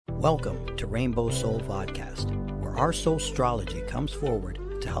Welcome to Rainbow Soul Vodcast, where our soul astrology comes forward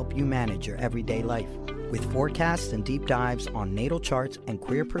to help you manage your everyday life, with forecasts and deep dives on natal charts and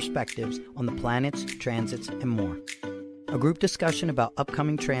queer perspectives on the planets, transits, and more. A group discussion about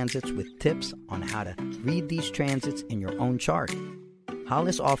upcoming transits with tips on how to read these transits in your own chart.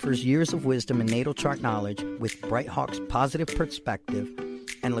 Hollis offers years of wisdom and natal chart knowledge with Bright Hawk's positive perspective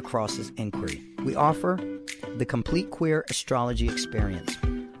and Lacrosse's inquiry. We offer the complete queer astrology experience.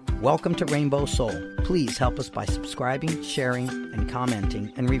 Welcome to Rainbow Soul. Please help us by subscribing, sharing, and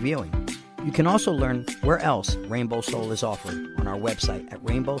commenting and reviewing. You can also learn where else Rainbow Soul is offered on our website at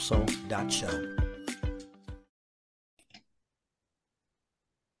rainbowsoul.show.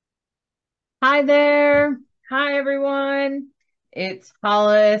 Hi there. Hi, everyone. It's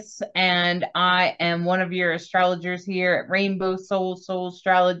Hollis, and I am one of your astrologers here at Rainbow Soul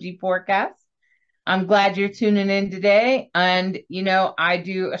Astrology Forecast. I'm glad you're tuning in today. And, I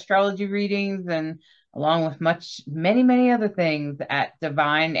do astrology readings and along with many other things at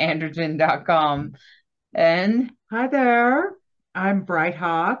divineandrogen.com. And hi there. I'm Bright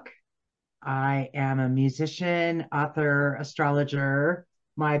Hawk. I am a musician, author, astrologer.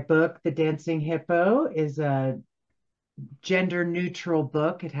 My book, The Dancing Hippo, is a gender neutral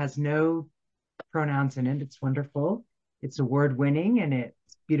book. It has no pronouns in it. It's wonderful. It's award-winning and it's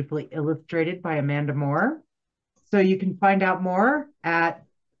beautifully illustrated by Amanda Moore. So you can find out more at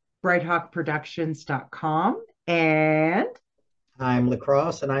brighthawkproductions.com. And I'm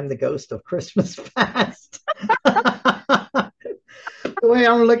Lacrosse, and I'm the ghost of Christmas Past. The way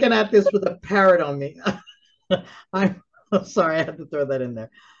I'm looking at this with a parrot on me. I'm sorry, I had to throw that in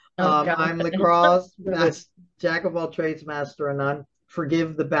there. I'm Lacrosse, jack of all trades, master of none.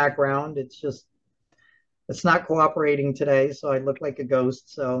 Forgive the background. It's not cooperating today, so I look like a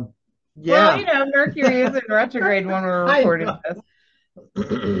ghost. So, yeah. Well, Mercury is in retrograde when we're recording this.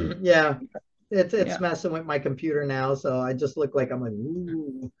 Yeah, it's messing with my computer now, so I just look like I'm like,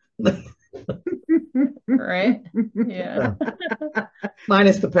 ooh. Right? Yeah.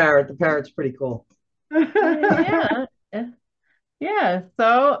 Minus the parrot. The parrot's pretty cool. Yeah.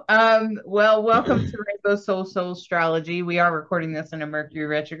 So, welcome to Rainbow Soul Astrology. We are recording this in a Mercury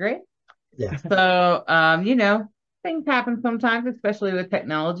retrograde. Yeah. So, things happen sometimes, especially with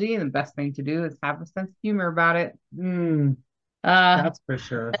technology, and the best thing to do is have a sense of humor about it. That's for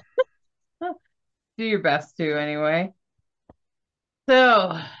sure. Do your best to, anyway.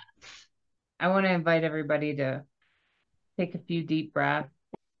 So, I want to invite everybody to take a few deep breaths.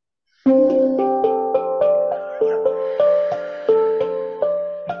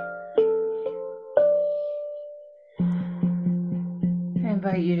 I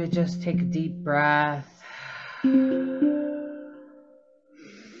invite you to just take a deep breath.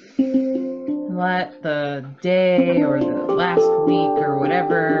 Let the day or the last week or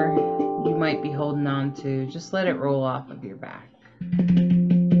whatever you might be holding on to, just let it roll off of your back.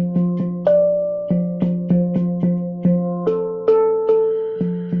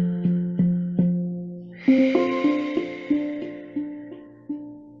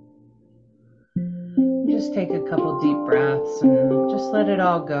 Just take a couple deep breaths and just let it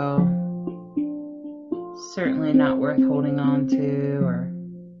all go. Certainly not worth holding on to or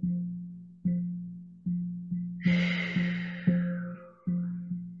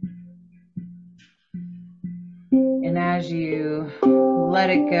and as you let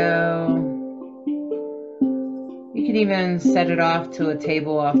it go, you can even set it off to a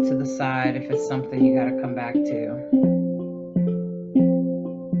table off to the side if it's something you got to come back to.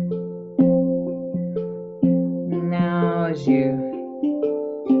 Now, as you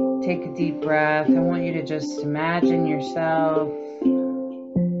take a deep breath, I want you to just imagine yourself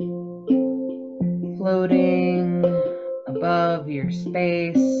floating above your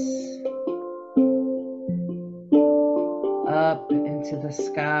space, up into the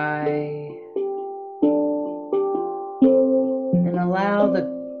sky, and allow the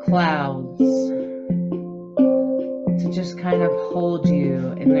clouds to just kind of hold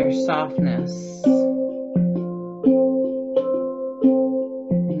you in their softness,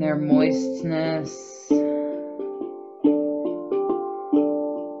 in their moistness,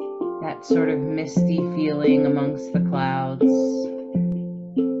 that sort of misty feeling amongst the clouds.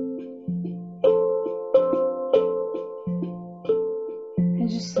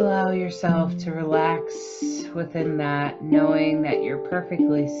 Just allow yourself to relax within that, knowing that you're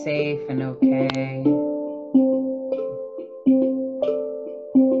perfectly safe and okay.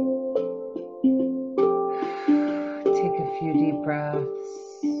 Take a few deep breaths.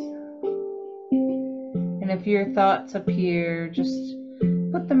 And if your thoughts appear, just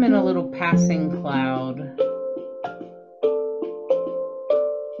put them in a little passing cloud.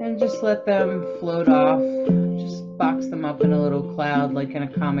 And just let them float off. Just box them up in a little cloud like in a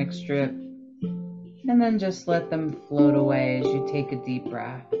comic strip. And then just let them float away as you take a deep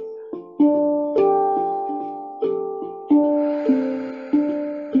breath.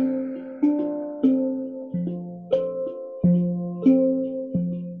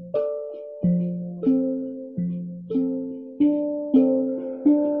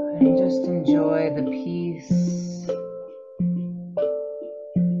 And just enjoy the peace.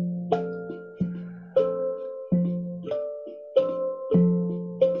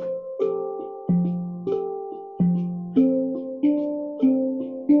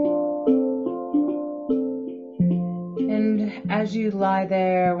 As you lie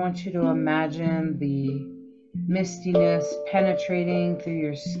there, I want you to imagine the mistiness penetrating through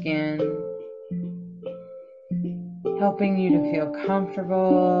your skin, helping you to feel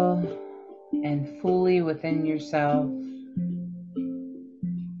comfortable and fully within yourself,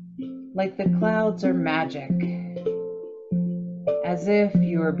 like the clouds are magic, as if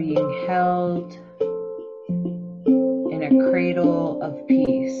you are being held in a cradle of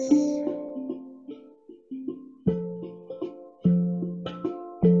peace.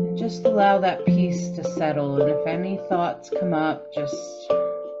 Just allow that peace to settle, and if any thoughts come up, just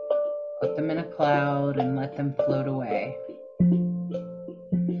put them in a cloud and let them float away.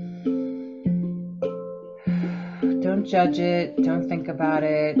 Don't judge it, don't think about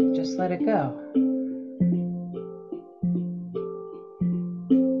it, just let it go.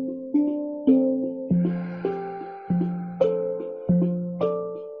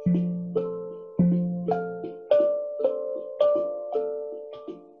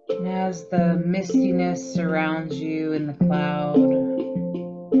 As the mistiness surrounds you in the cloud,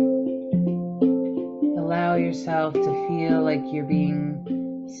 allow yourself to feel like you're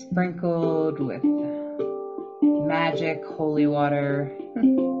being sprinkled with magic holy water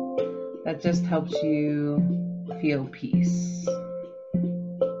that just helps you feel peace.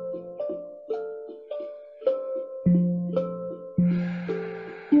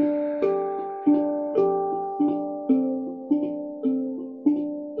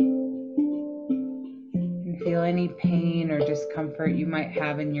 Feel any pain or discomfort you might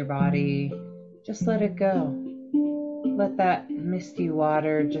have in your body, just let it go. Let that misty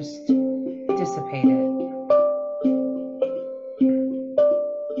water just dissipate it.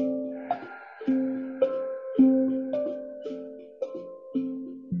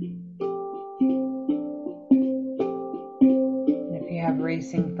 And if you have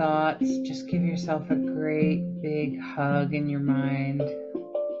racing thoughts, just give yourself a great big hug in your mind.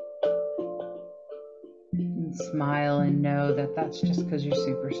 Smile and know that that's just because you're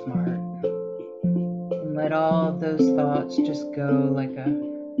super smart. And let all of those thoughts just go like a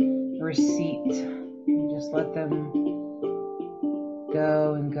receipt. And just let them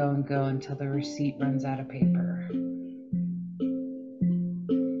go and go and go until the receipt runs out of paper.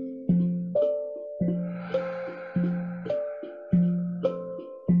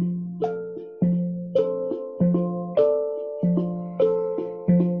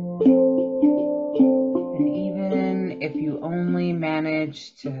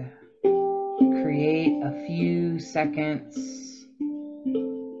 To create a few seconds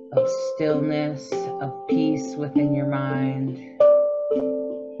of stillness, of peace within your mind.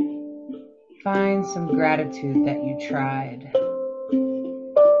 Find some gratitude that you tried,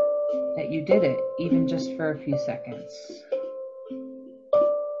 that you did it, even just for a few seconds.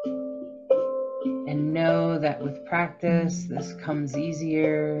 And know that with practice, this comes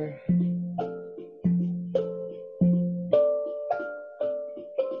easier.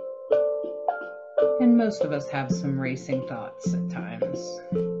 And most of us have some racing thoughts at times.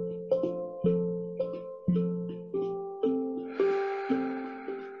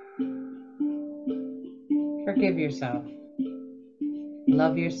 Forgive yourself.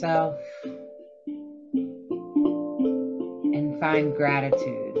 Love yourself. And find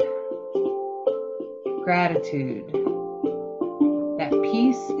gratitude. Gratitude. That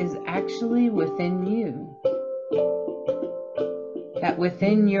peace is actually within you. That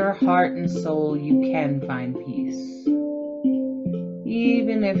within your heart and soul you can find peace,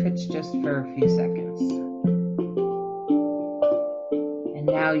 even if it's just for a few seconds. And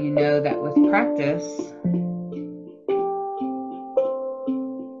now you know that with practice,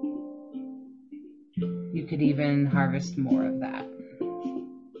 you could even harvest more of that.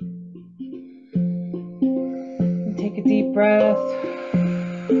 And take a deep breath.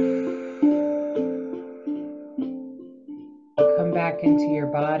 Back into your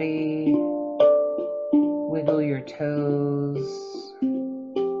body, wiggle your toes,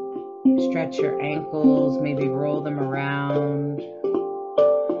 stretch your ankles, maybe roll them around,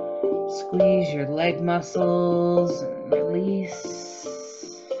 Squeeze your leg muscles and release.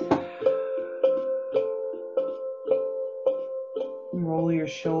 Roll your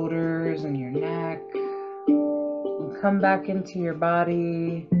shoulders and your neck. And come back into your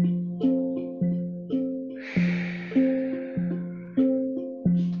body.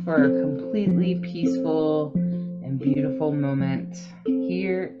 For a completely peaceful and beautiful moment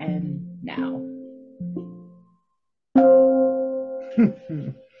here and now.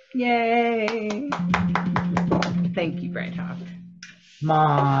 Yay! Thank you, Bright Hawk.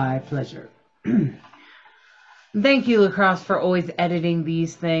 My pleasure. Thank you, Lacrosse, for always editing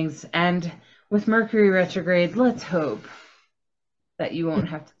these things. And with Mercury retrograde, let's hope that you won't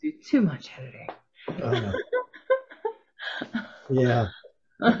have to do too much editing. Yeah.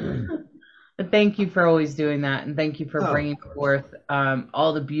 But thank you for always doing that, and thank you for bringing forth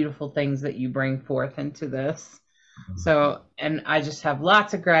all the beautiful things that you bring forth into this. So, and I just have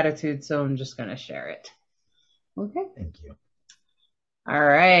lots of gratitude, so I'm just going to share it. Okay. Thank you. All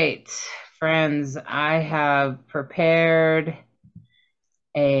right, friends, I have prepared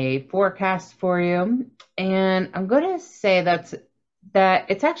a forecast for you, and I'm going to say that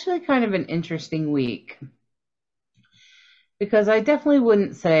it's actually kind of an interesting week, because I definitely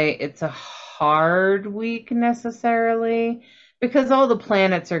wouldn't say it's a hard week necessarily, because all the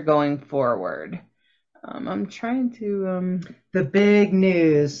planets are going forward. I'm trying to... The big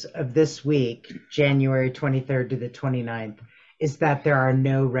news of this week, January 23rd to the 29th, is that there are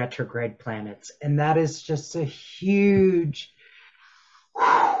no retrograde planets. And that is just a huge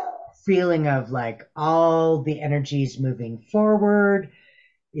feeling of like all the energies moving forward.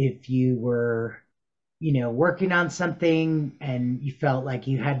 If you were, working on something and you felt like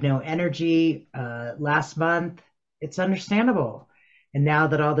you had no energy last month, it's understandable. And now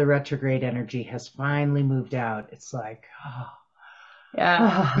that all the retrograde energy has finally moved out, it's like,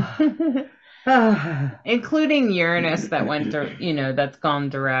 including Uranus that went, that's gone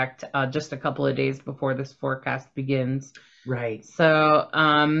direct just a couple of days before this forecast begins. Right. So,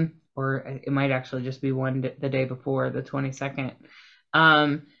 or it might actually just be the day before, the 22nd.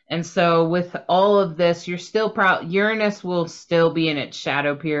 And so with all of this, you're still Uranus will still be in its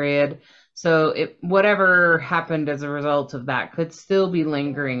shadow period. So whatever happened as a result of that could still be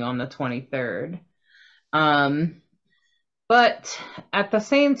lingering on the 23rd. But at the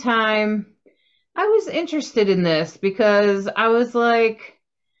same time, I was interested in this because I was like,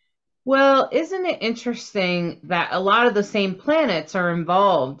 well, isn't it interesting that a lot of the same planets are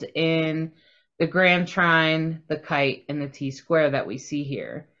involved in the Grand Trine, the Kite, and the T-square that we see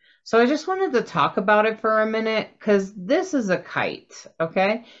here? So I just wanted to talk about it for a minute because this is a kite,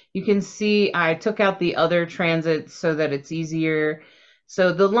 okay? You can see I took out the other transits so that it's easier.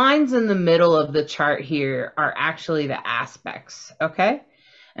 So the lines in the middle of the chart here are actually the aspects, okay?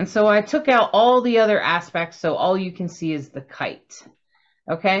 And so I took out all the other aspects so all you can see is the kite,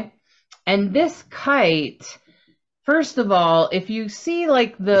 okay? And this kite, first of all, if you see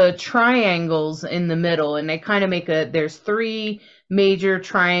like the triangles in the middle and they kind of make there's three major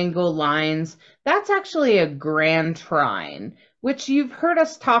triangle lines, that's actually a grand trine, which you've heard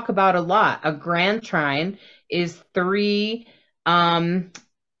us talk about a lot. A grand trine is three,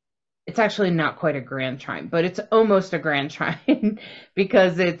 it's actually not quite a grand trine, but it's almost a grand trine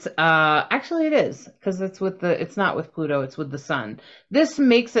because it's, actually it is, because it's not with Pluto, it's with the sun. This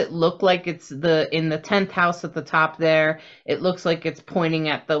makes it look like it's in the 10th house at the top there. It looks like it's pointing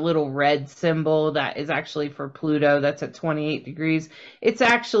at the little red symbol that is actually for Pluto. That's at 28 degrees. It's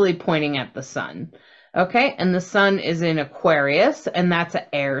actually pointing at the sun. Okay. And the sun is in Aquarius, and that's an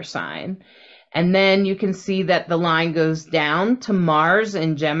air sign. And then you can see that the line goes down to Mars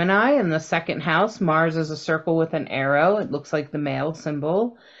in Gemini in the second house. Mars is a circle with an arrow. It looks like the male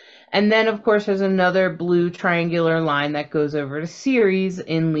symbol. And then, of course, there's another blue triangular line that goes over to Ceres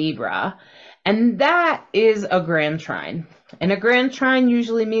in Libra. And that is a grand trine. And a grand trine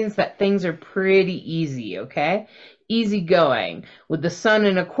usually means that things are pretty easy, okay? Easy going. With the sun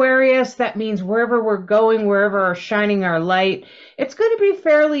in Aquarius, that means wherever we're going, wherever we're shining our light, it's going to be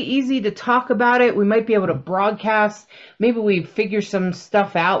fairly easy to talk about it. We might be able to broadcast. Maybe we figure some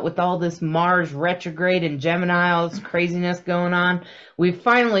stuff out with all this Mars retrograde and Gemini, all this craziness going on. We've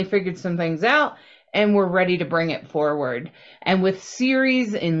finally figured some things out, and we're ready to bring it forward. And with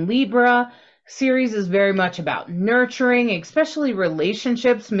Ceres in Libra, Ceres is very much about nurturing, especially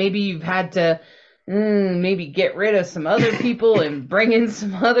relationships. Maybe you've had to maybe get rid of some other people and bring in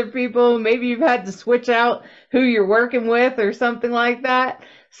some other people. Maybe you've had to switch out who you're working with or something like that.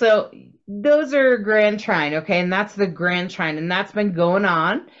 So those are grand trine, okay? And that's the grand trine, and that's been going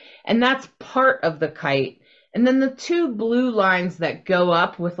on. And that's part of the kite. And then the two blue lines that go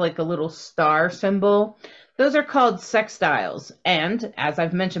up with like a little star symbol, those are called sextiles. And as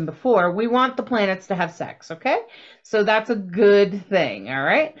I've mentioned before, we want the planets to have sex, okay? So that's a good thing, all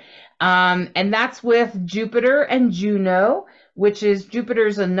right? And that's with Jupiter and Juno, which is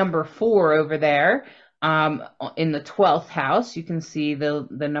Jupiter's a number 4 over there. In the 12th house, you can see the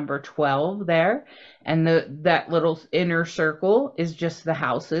number 12 there, and that little inner circle is just the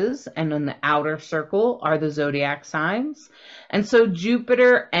houses, and then the outer circle are the zodiac signs. And so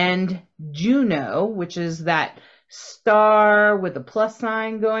Jupiter and Juno, which is that star with a plus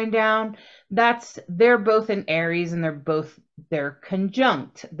sign going down, they're both in Aries, and they're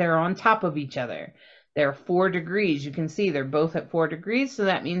conjunct. They're on top of each other. They're 4 degrees. You can see they're both at 4 degrees, so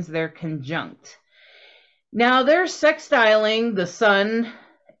that means they're conjunct. Now they're sextiling the sun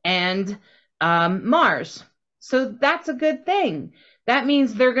and Mars. So that's a good thing. That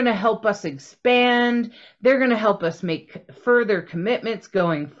means they're going to help us expand. They're going to help us make further commitments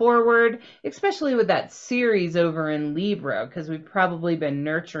going forward, especially with that Ceres over in Libra, because we've probably been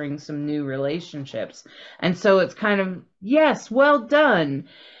nurturing some new relationships. And so it's kind of, yes, well done.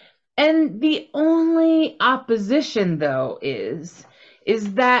 And the only opposition, though, is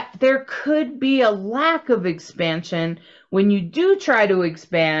that there could be a lack of expansion when you do try to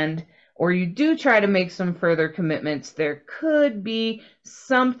expand or you do try to make some further commitments. There could be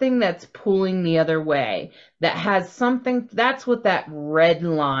something that's pulling the other way, that has something. That's what that red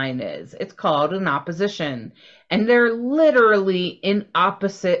line is. It's called an opposition. And they're literally in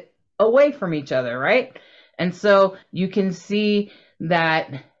opposite away from each other, right? And so you can see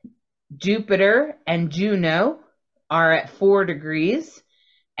that Jupiter and Juno are at 4 degrees,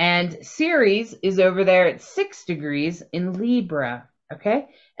 and Ceres is over there at 6 degrees in Libra, okay?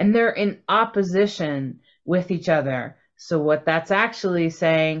 And they're in opposition with each other. So what that's actually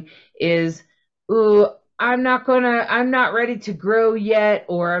saying is, ooh, I'm not ready to grow yet,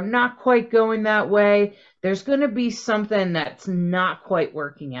 or I'm not quite going that way. There's going to be something that's not quite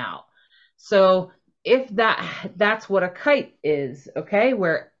working out. So if that's what a kite is, okay,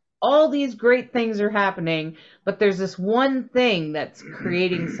 where all these great things are happening, but there's this one thing that's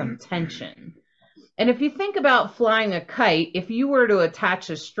creating some tension. And if you think about flying a kite, if you were to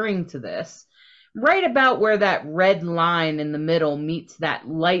attach a string to this, right about where that red line in the middle meets that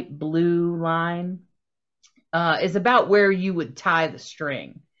light blue line, is about where you would tie the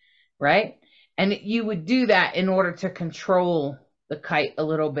string, right? And you would do that in order to control the kite a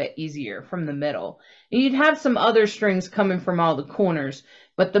little bit easier from the middle. And you'd have some other strings coming from all the corners,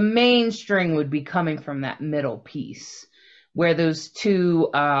 but the main string would be coming from that middle piece where those two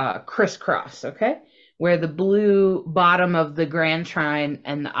crisscross, okay? Where the blue bottom of the grand trine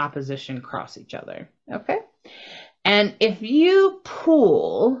and the opposition cross each other, okay? And if you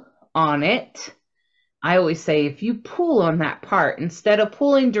pull on it, I always say if you pull on that part, instead of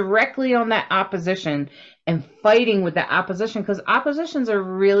pulling directly on that opposition and fighting with the opposition, because oppositions are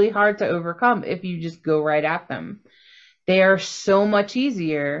really hard to overcome if you just go right at them. They are so much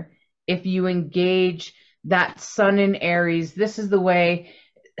easier if you engage that sun in Aries. This is the way,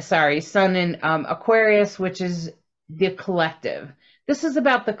 sun in Aquarius, which is the collective. This is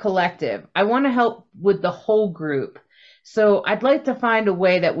about the collective. I want to help with the whole group. So I'd like to find a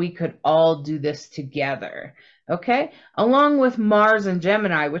way that we could all do this together, okay? Along with Mars and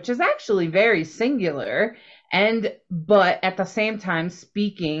Gemini, which is actually very singular, but at the same time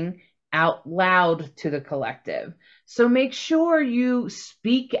speaking out loud to the collective. So make sure you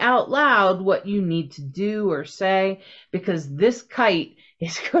speak out loud what you need to do or say, because this kite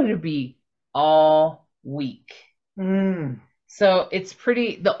is going to be all week. So it's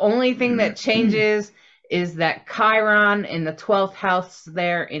the only thing that changes is that Chiron in the 12th house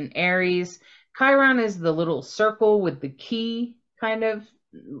there in Aries. Chiron is the little circle with the key kind of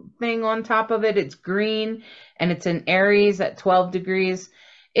thing on top of it. It's green, and it's in Aries at 12 degrees.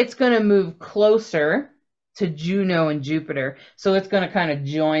 It's going to move closer to Juno and Jupiter. So it's going to kind of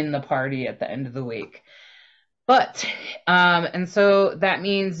join the party at the end of the week. But, and so that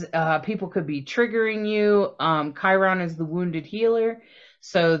means people could be triggering you. Chiron is the wounded healer.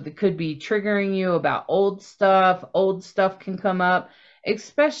 So that could be triggering you about old stuff. Old stuff can come up,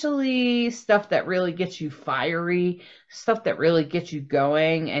 especially stuff that really gets you fiery, stuff that really gets you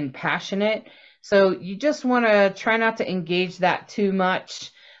going and passionate. So you just want to try not to engage that too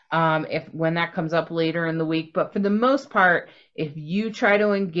much when that comes up later in the week. But for the most part, if you try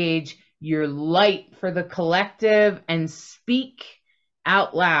to engage your light for the collective and speak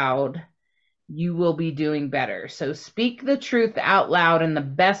out loud, you will be doing better. So speak the truth out loud in the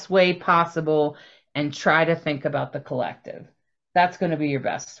best way possible and try to think about the collective. That's going to be your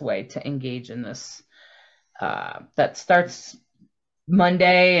best way to engage in this that starts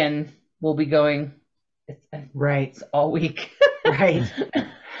Monday and we'll be going Right. all week. Right.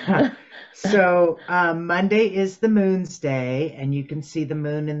 So Monday is the moon's day, and you can see the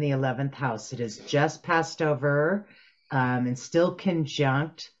moon in the 11th house. It has just passed over and still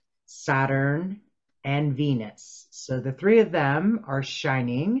conjunct Saturn and Venus. So the three of them are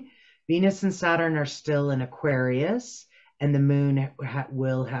shining. Venus and Saturn are still in Aquarius, and the moon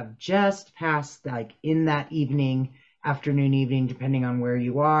will have just passed, like in that evening, afternoon, evening, depending on where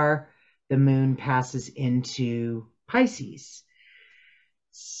you are, the moon passes into Pisces.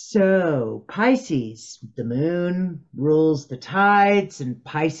 So Pisces, the moon rules the tides, and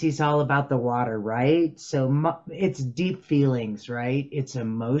Pisces all about the water, right? So it's deep feelings, right? It's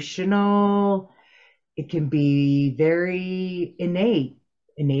emotional. It can be very innate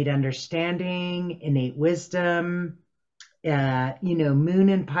understanding, innate wisdom. Moon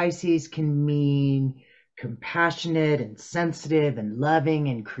in Pisces can mean compassionate and sensitive and loving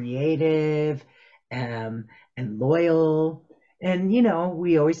and creative, and loyal. And,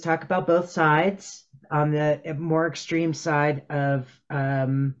 we always talk about both sides. On the more extreme side of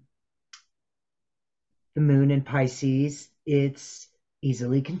the moon in Pisces, it's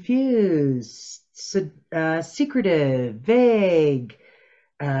easily confused, secretive, vague,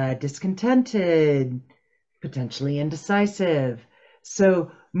 discontented, potentially indecisive.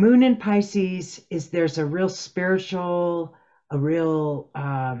 So moon in Pisces there's a real spiritual, a real,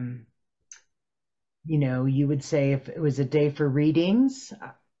 you would say if it was a day for readings,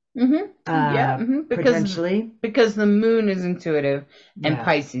 potentially. Because the moon is intuitive and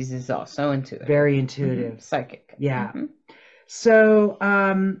Pisces is also intuitive. Very intuitive. Psychic. Yeah. So,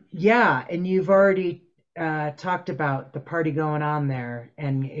 and you've already talked about the party going on there,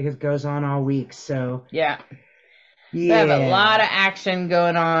 and it goes on all week. So yeah. We have a lot of action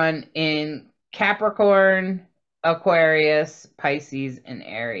going on in Capricorn, Aquarius, Pisces, and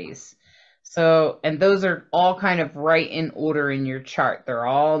Aries. So, and those are all kind of right in order in your chart. They're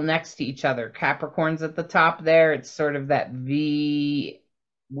all next to each other. Capricorn's at the top there. It's sort of that V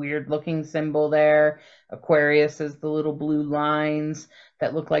weird looking symbol there. Aquarius is the little blue lines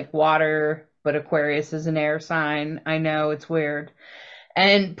that look like water, but Aquarius is an air sign. I know, it's weird.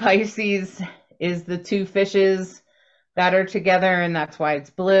 And Pisces is the two fishes that are together, and that's why it's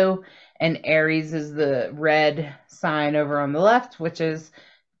blue. And Aries is the red sign over on the left, which is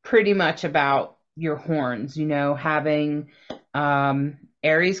pretty much about your horns. Having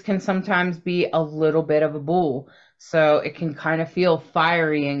Aries can sometimes be a little bit of a bull, so it can kind of feel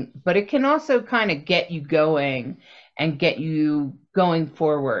fiery, but it can also kind of get you going and get you going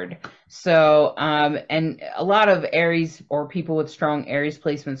forward. So and a lot of Aries or people with strong Aries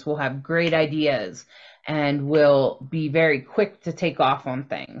placements will have great ideas and will be very quick to take off on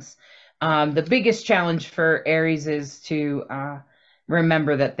things. The biggest challenge for Aries is to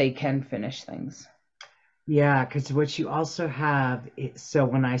remember that they can finish things. Yeah, because what you also have, so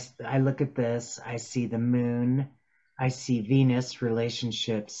when I look at this, I see the moon, I see Venus,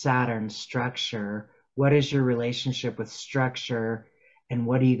 relationship, Saturn, structure. What is your relationship with structure, and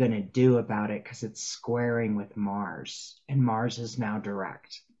what are you going to do about it? Because it's squaring with Mars, and Mars is now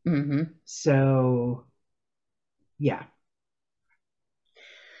direct. So, yeah.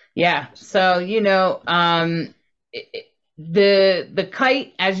 Yeah. So, the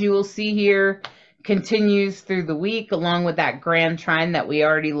kite, as you will see here, continues through the week along with that grand trine that we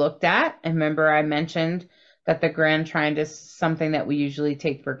already looked at. And remember, I mentioned that the grand trine is something that we usually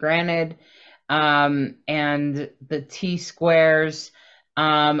take for granted. And the T-squares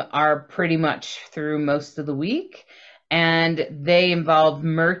are pretty much through most of the week. And they involve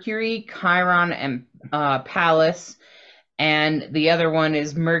Mercury, Chiron, and Pallas. And the other one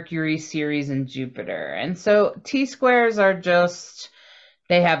is Mercury, Ceres, and Jupiter. And so T-squares are just,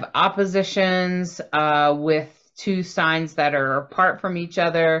 they have oppositions with two signs that are apart from each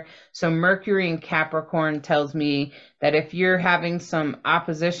other. So Mercury in Capricorn tells me that if you're having some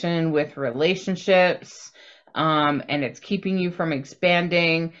opposition with relationships and it's keeping you from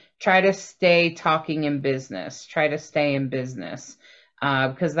expanding, try to stay talking in business. Try to stay in business.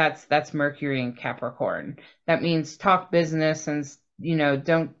 Because that's Mercury in Capricorn. That means talk business and,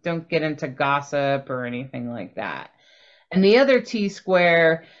 don't get into gossip or anything like that. And the other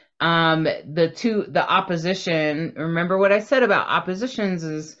T-square, the opposition, remember what I said about oppositions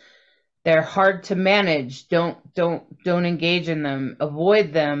is they're hard to manage. Don't engage in them.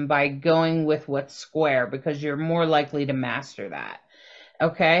 Avoid them by going with what's square, because you're more likely to master that.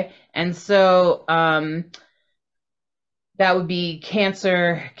 Okay? And so, that would be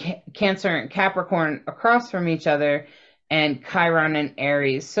Cancer and Capricorn across from each other. and Chiron and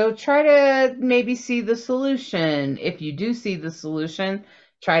Aries. So try to maybe see the solution. If you do see the solution,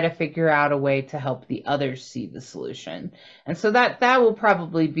 try to figure out a way to help the others see the solution. And so that will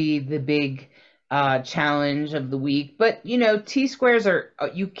probably be the big challenge of the week. But T squares are,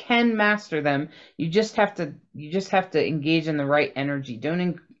 you can master them. You just have to engage in the right energy.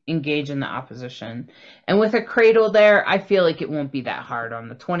 Don't engage in the opposition. And with a cradle there, I feel like it won't be that hard on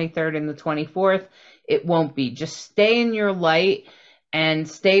the 23rd and the 24th. It won't be. Just stay in your light and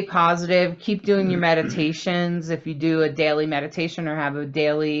stay positive. Keep doing your meditations. If you do a daily meditation or have a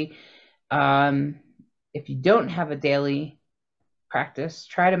daily, if you don't have a daily practice,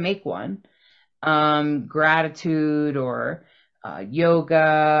 try to make one. Gratitude or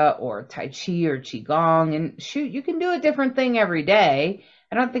yoga or Tai Chi or Qigong. And shoot, you can do a different thing every day.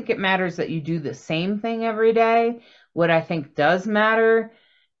 I don't think it matters that you do the same thing every day. What I think does matter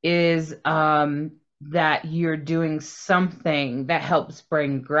is that you're doing something that helps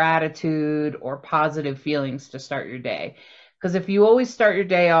bring gratitude or positive feelings to start your day. Because if you always start your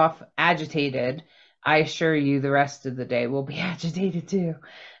day off agitated, I assure you the rest of the day will be agitated too.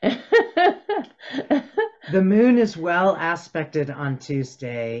 The moon is well aspected on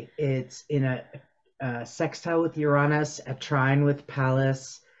Tuesday. It's in a sextile with Uranus, a trine with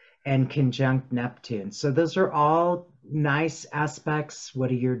Pallas, and conjunct Neptune. So those are all nice aspects. What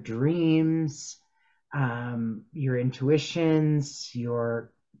are your dreams, your intuitions,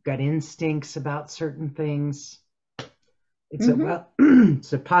 your gut instincts about certain things? It's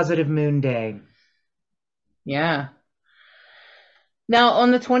it's a positive moon day. Yeah. Now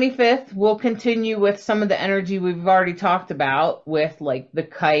on the 25th, we'll continue with some of the energy we've already talked about with like the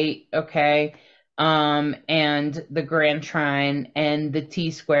kite, okay, and the grand trine and the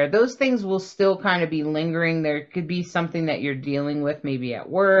T-square. Those things will still kind of be lingering. There could be something that you're dealing with maybe at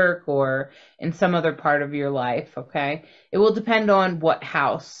work or in some other part of your life, okay? It will depend on what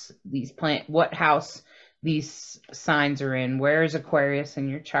house these signs are in. Where is Aquarius in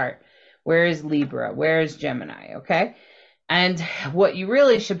your chart? Where is Libra? Where is Gemini, okay? And what you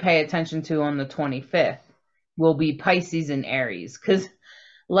really should pay attention to on the 25th will be Pisces and Aries. Because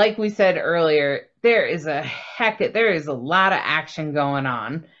like we said earlier, there is a lot of action going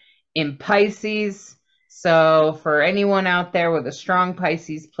on in Pisces. So for anyone out there with a strong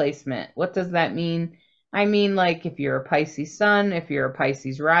Pisces placement, what does that mean? I mean, like if you're a Pisces sun, if you're a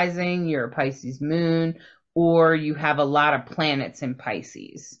Pisces rising, you're a Pisces moon, or you have a lot of planets in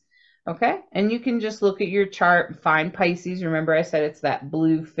Pisces. Okay, and you can just look at your chart, find Pisces. Remember I said it's that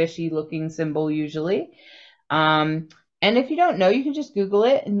blue fishy looking symbol usually. And if you don't know, you can just Google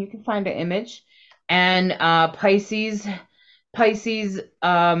it and you can find an image. And Pisces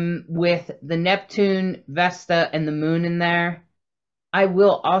with the Neptune, Vesta, and the moon in there. I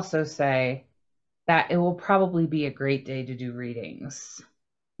will also say that it will probably be a great day to do readings.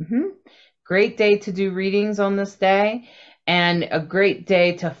 Great day to do readings on this day. And a great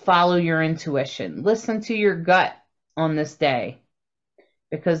day to follow your intuition. Listen to your gut on this day.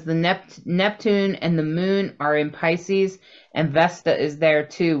 Because the Neptune and the moon are in Pisces, and Vesta is there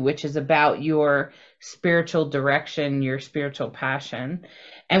too, which is about your spiritual direction, your spiritual passion.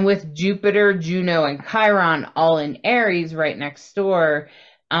 And with Jupiter, Juno, and Chiron all in Aries right next door,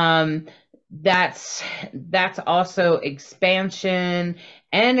 that's also expansion.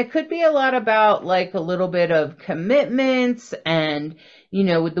 And it could be a lot about like a little bit of commitments and,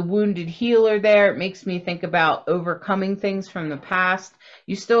 with the wounded healer there, it makes me think about overcoming things from the past.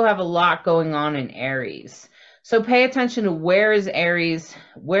 You still have a lot going on in Aries. So pay attention to where is Aries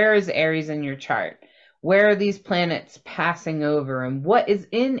in your chart? Where are these planets passing over and what is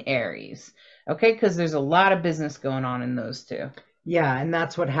in Aries? Okay, because there's a lot of business going on in those two. Yeah, and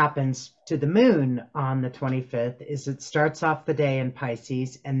that's what happens to the moon on the 25th is it starts off the day in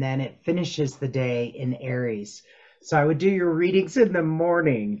Pisces and then it finishes the day in Aries. So I would do your readings in the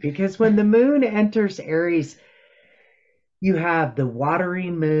morning because when the moon enters Aries, you have the watery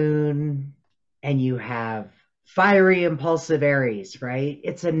moon and you have fiery, impulsive Aries, right?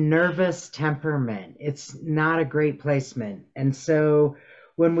 It's a nervous temperament. It's not a great placement. And so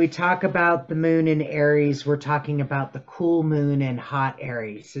when we talk about the moon in Aries, we're talking about the cool moon in hot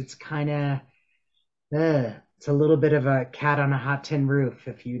Aries. It's kind of, it's a little bit of a cat on a hot tin roof,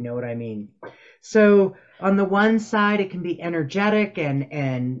 if you know what I mean. So on the one side, it can be energetic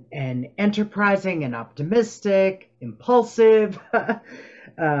and enterprising and optimistic, impulsive,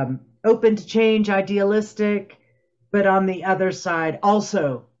 open to change, idealistic. But on the other side,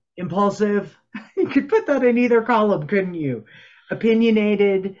 also impulsive. You could put that in either column, couldn't you?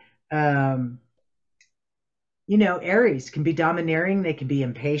 Opinionated, Aries can be domineering, they can be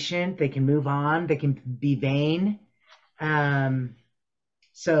impatient, they can move on, they can be vain.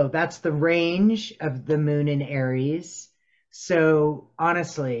 So that's the range of the moon in Aries. So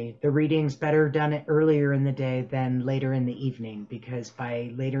honestly, the reading's better done earlier in the day than later in the evening, because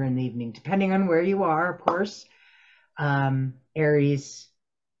by later in the evening, depending on where you are, of course, Aries,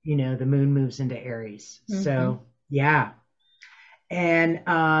 the moon moves into Aries. So yeah. And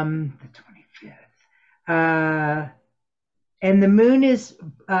the 25th. And the moon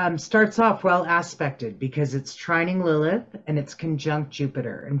starts off well aspected because it's trining Lilith and it's conjunct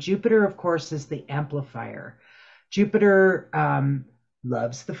Jupiter. And Jupiter, of course, is the amplifier. Jupiter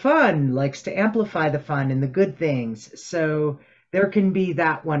loves the fun, likes to amplify the fun and the good things. So there can be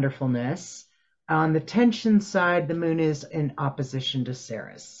that wonderfulness. On the tension side, the moon is in opposition to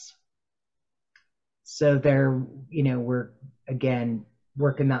Ceres. So there, we're again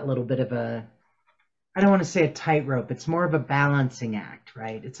working that little bit of I don't want to say a tightrope. It's more of a balancing act,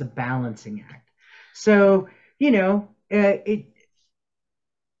 right? It's a balancing act. So,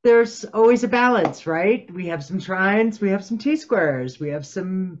 there's always a balance, right? We have some trines, we have some T-squares, we have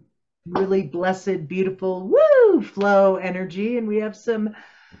some really blessed, beautiful, flow energy, and we have some, I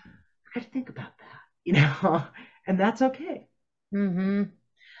got to think about that, and that's okay.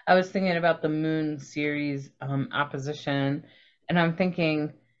 I was thinking about the moon series opposition, and I'm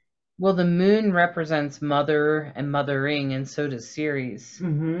thinking, well, the moon represents mother and mothering, and so does Ceres.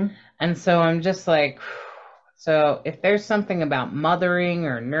 And so I'm just like, so if there's something about mothering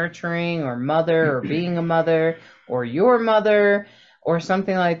or nurturing or mother or being a mother or your mother or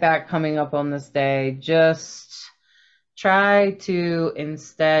something like that coming up on this day, just try to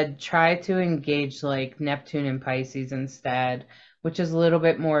engage like Neptune and Pisces instead, which is a little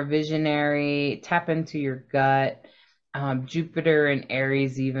bit more visionary. Tap into your gut. Jupiter and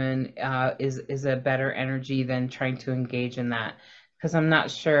Aries even is a better energy than trying to engage in that, because I'm not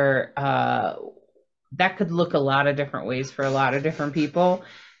sure that could look a lot of different ways for a lot of different people,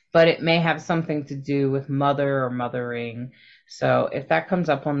 but it may have something to do with mother or mothering. So if that comes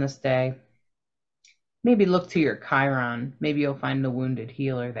up on this day, maybe look to your Chiron. Maybe you'll find the wounded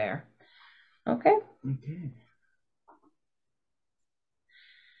healer there. Okay.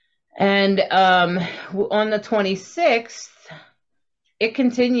 And on the 26th, it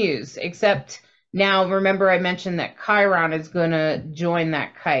continues, except now remember I mentioned that Chiron is going to join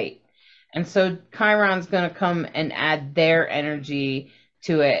that kite. And so Chiron's going to come and add their energy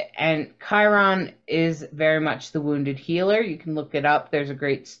to it. And Chiron is very much the wounded healer. You can look it up. There's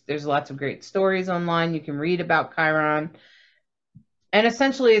lots of great stories online. You can read about Chiron. And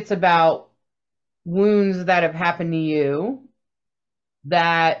essentially it's about wounds that have happened to you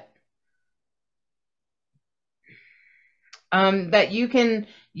that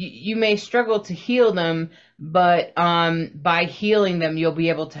you may struggle to heal them, but by healing them, you'll be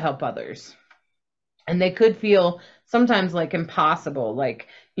able to help others. And they could feel sometimes like impossible, like,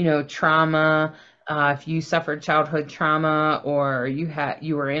 trauma. If you suffered childhood trauma or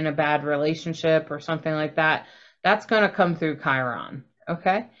you were in a bad relationship or something like that, that's going to come through Chiron.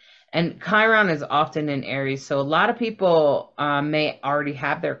 Okay. And Chiron is often in Aries. So a lot of people may already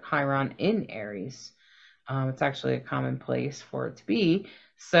have their Chiron in Aries. It's actually a common place for it to be.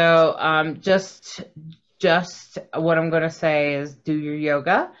 So just what I'm going to say is do your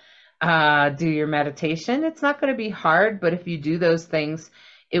yoga, do your meditation. It's not going to be hard, but if you do those things,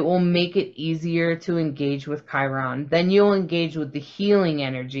 it will make it easier to engage with Chiron. Then you'll engage with the healing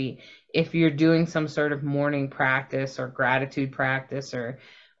energy if you're doing some sort of morning practice or gratitude practice or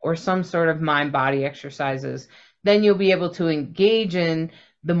some sort of mind-body exercises. Then you'll be able to engage in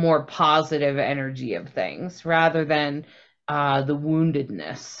the more positive energy of things rather than the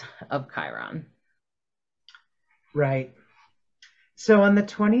woundedness of Chiron. Right. So on the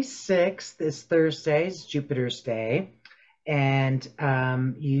 26th, this Thursday is Jupiter's day. And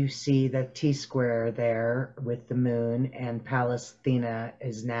you see the T-square there with the moon, and Pallas Athena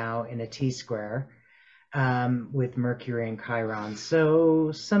is now in a T-square with Mercury and Chiron.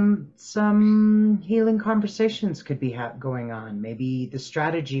 So some healing conversations could be going on. Maybe the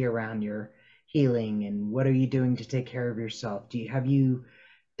strategy around your healing and what are you doing to take care of yourself? Have you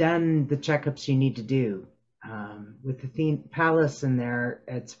done the checkups you need to do? With the Pallas in there,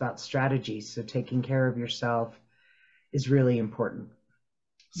 it's about strategy. So taking care of yourself is really important.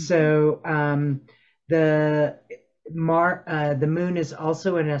 Mm-hmm. So the moon is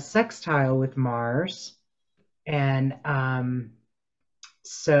also in a sextile with Mars. And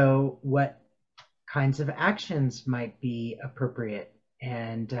so what kinds of actions might be appropriate?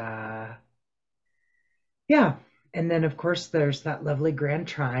 And yeah. And then, of course, there's that lovely grand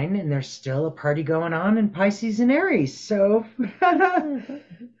trine, and there's still a party going on in Pisces and Aries. So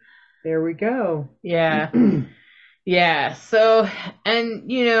there we go. Yeah. Yeah. So,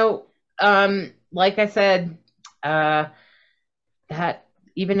 and like I said, uh, that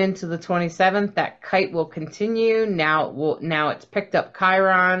even into the 27th, that kite will continue. Now it's picked up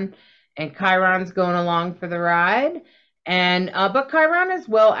Chiron, and Chiron's going along for the ride. And but Chiron is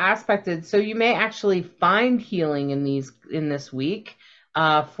well aspected, so you may actually find healing in this week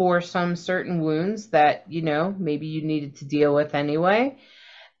for some certain wounds that maybe you needed to deal with anyway.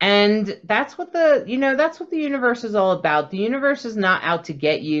 And that's what the universe is all about. The universe is not out to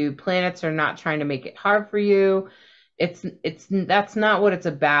get you. Planets are not trying to make it hard for you. It's that's not what it's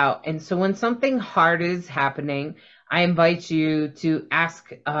about. And so when something hard is happening, I invite you to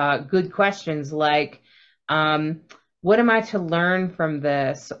ask good questions like, what am I to learn from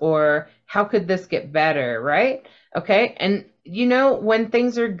this? Or how could this get better? Right? Okay. And when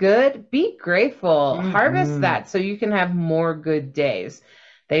things are good, be grateful. Harvest Mhm. that so you can have more good days.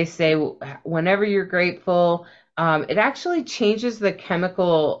 They say whenever you're grateful, it actually changes the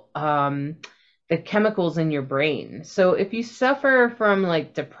chemicals in your brain. So if you suffer from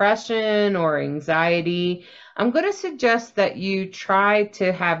like depression or anxiety, I'm going to suggest that you try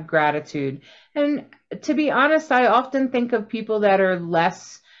to have gratitude. And to be honest, I often think of people that are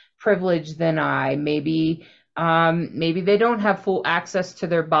less privileged than I. Maybe they don't have full access to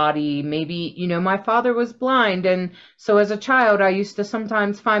their body. Maybe, my father was blind, and so as a child, I used to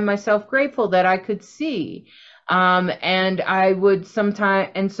sometimes find myself grateful that I could see. And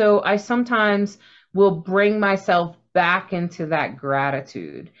so I sometimes will bring myself back into that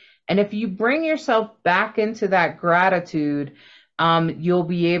gratitude. And if you bring yourself back into that gratitude, you'll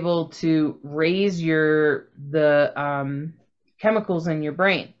be able to raise the chemicals in your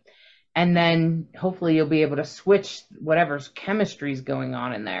brain. And then hopefully you'll be able to switch whatever's chemistry is going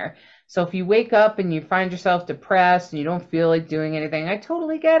on in there. So if you wake up and you find yourself depressed and you don't feel like doing anything, I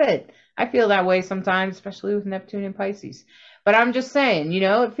totally get it. I feel that way sometimes, especially with Neptune and Pisces. But I'm just saying,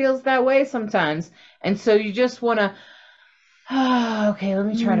 it feels that way sometimes. And so you just want to, okay, let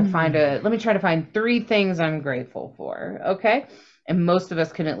me try to find three things I'm grateful for. Okay. And most of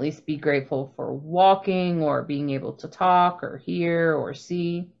us can at least be grateful for walking or being able to talk or hear or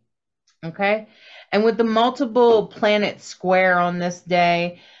see. Okay. And with the multiple planets square on this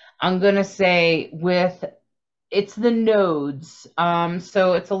day, I'm going to say it's the nodes.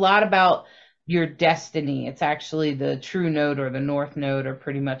 So it's a lot about your destiny. It's actually the true node or the north node are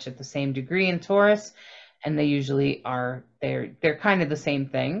pretty much at the same degree in Taurus. And they usually are, they're kind of the same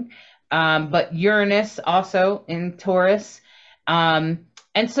thing. But Uranus also in Taurus. And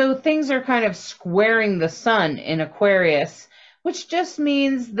so things are kind of squaring the sun in Aquarius, which just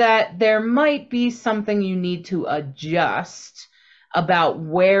means that there might be something you need to adjust about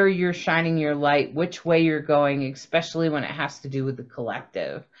where you're shining your light, which way you're going, especially when it has to do with the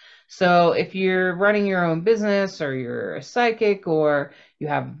collective. So if you're running your own business or you're a psychic or you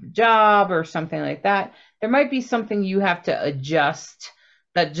have a job or something like that, there might be something you have to adjust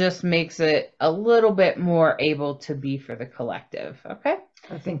that just makes it a little bit more able to be for the collective. Okay?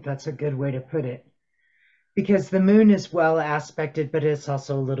 I think that's a good way to put it. Because the moon is well aspected, but it's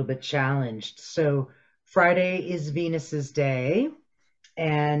also a little bit challenged. So Friday is Venus's day,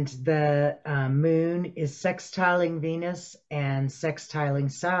 and the moon is sextiling Venus and sextiling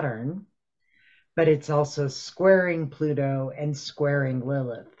Saturn, but it's also squaring Pluto and squaring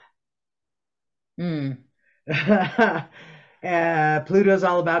Lilith. Pluto's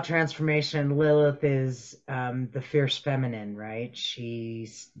all about transformation. Lilith is the fierce feminine, right?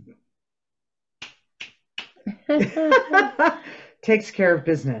 She's takes care of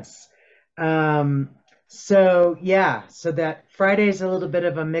business. So that Friday's a little bit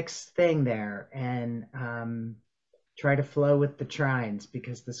of a mixed thing there, and try to flow with the trines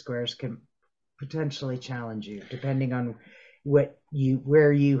because the squares can potentially challenge you depending on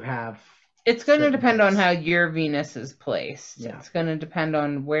where you have. It's going to depend on how your Venus is placed. Yeah. It's going to depend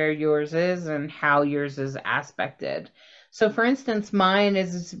on where yours is and how yours is aspected. So for instance, mine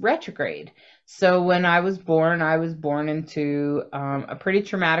is retrograde. So when I was born into a pretty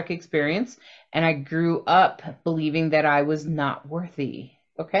traumatic experience, and I grew up believing that I was not worthy.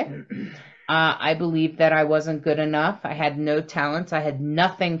 Okay. I believed that I wasn't good enough. I had no talents. I had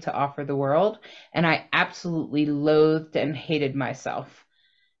nothing to offer the world. And I absolutely loathed and hated myself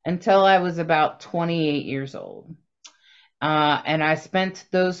until I was about 28 years old. And I spent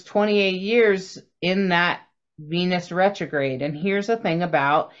those 28 years in that Venus retrograde. And here's the thing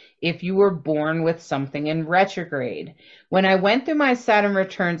about if you were born with something in retrograde. When I went through my Saturn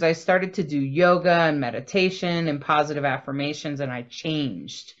returns, I started to do yoga and meditation and positive affirmations, and I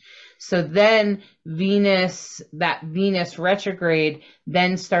changed. So then that Venus retrograde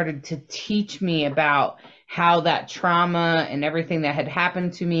then started to teach me about how that trauma and everything that had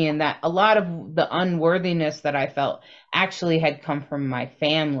happened to me, and that a lot of the unworthiness that I felt actually had come from my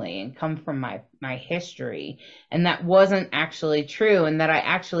family and come from my history, and that wasn't actually true, and that I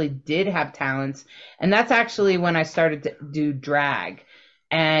actually did have talents. And that's actually when I started to do drag,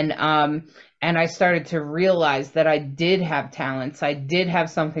 and I started to realize that I did have talents. I did have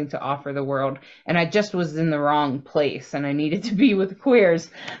something to offer the world, and I just was in the wrong place, and I needed to be with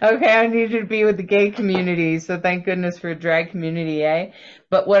queers. Okay, I needed to be with the gay community. So thank goodness for a drag community, eh?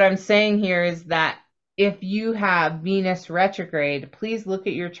 But what I'm saying here is that if you have Venus retrograde, please look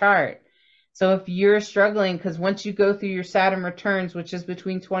at your chart. So if you're struggling, because once you go through your Saturn returns, which is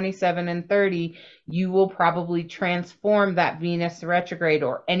between 27 and 30, you will probably transform that Venus retrograde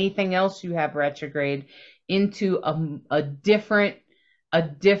or anything else you have retrograde into a different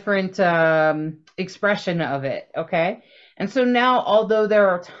expression of it. Okay. And so now, although there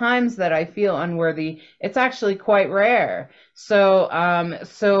are times that I feel unworthy, it's actually quite rare. So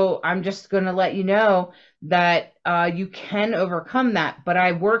I'm just going to let you know that you can overcome that, but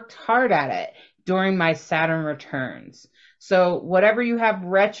I worked hard at it during my Saturn returns. So whatever you have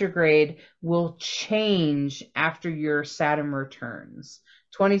retrograde will change after your Saturn returns,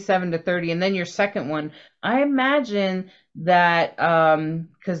 27 to 30. And then your second one, I imagine that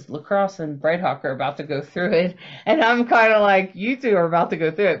because Lacrosse and Brighthawk are about to go through it, and I'm kind of like, you two are about to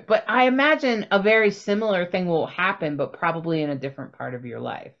go through it, but I imagine a very similar thing will happen, but probably in a different part of your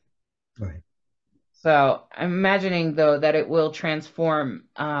life. Right. So I'm imagining, though, that it will transform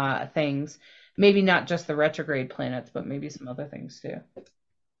things, maybe not just the retrograde planets, but maybe some other things too.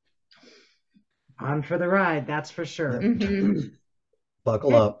 On for the ride, that's for sure. Mm-hmm.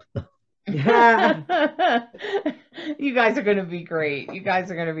 Buckle up. Yeah. You guys are going to be great. You guys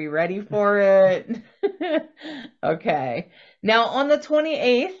are going to be ready for it. Okay. Now on the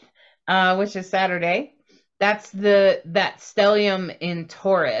 28th, which is Saturday, that's that stellium in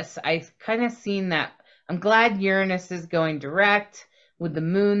Taurus. I kind of seen that. I'm glad Uranus is going direct with the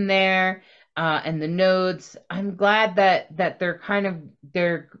moon there, and the nodes. I'm glad that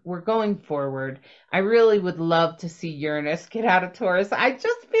we're going forward. I really would love to see Uranus get out of Taurus. I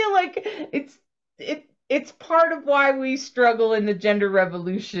just feel like it's part of why we struggle in the gender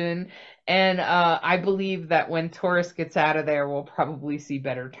revolution. And I believe that when Taurus gets out of there, we'll probably see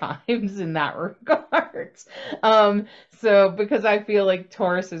better times in that regard. So because I feel like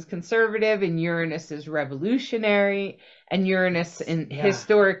Taurus is conservative and Uranus is revolutionary, and Uranus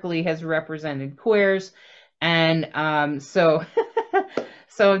historically has represented queers. And so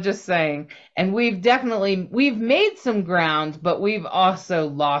I'm just saying, and we've made some ground, but we've also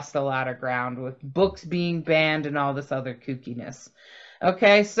lost a lot of ground with books being banned and all this other kookiness.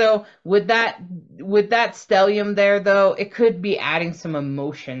 Okay, so with that stellium there, though, it could be adding some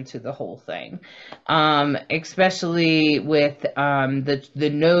emotion to the whole thing, especially with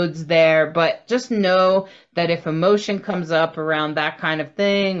the nodes there. But just know that if emotion comes up around that kind of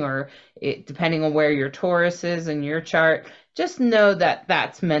thing, or depending on where your Taurus is in your chart, just know that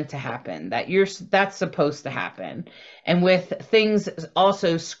that's meant to happen, that's supposed to happen. And with things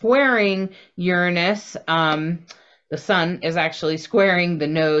also squaring Uranus, the sun is actually squaring the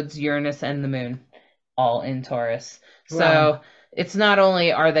nodes, Uranus and the moon, all in Taurus. Wow. So it's not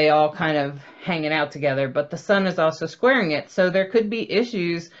only are they all kind of hanging out together, but the sun is also squaring it. So there could be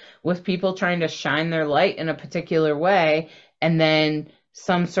issues with people trying to shine their light in a particular way, and then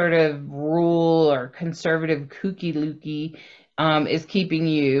some sort of rule or conservative kooky looky is keeping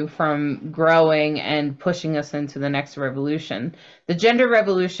you from growing and pushing us into the next revolution. The gender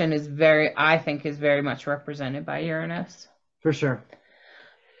revolution I think is very much represented by Uranus. For sure.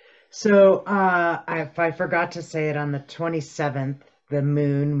 So if I forgot to say it, on the 27th, the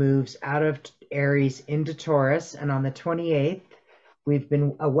moon moves out of Aries into Taurus, and on the 28th, we've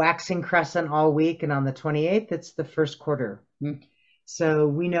been a waxing crescent all week, and on the 28th, it's the first quarter. Mm-hmm. So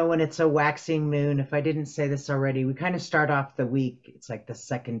we know when it's a waxing moon. If I didn't say this already, we kind of start off the week. It's like the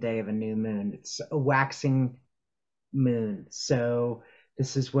second day of a new moon. It's a waxing moon. So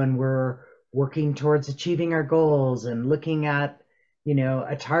this is when we're working towards achieving our goals and looking at,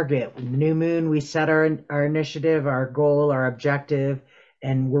 a target. With the new moon, we set our initiative, our goal, our objective,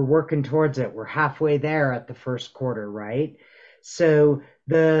 and we're working towards it. We're halfway there at the first quarter, right? So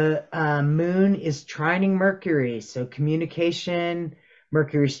the moon is trining Mercury. So communication,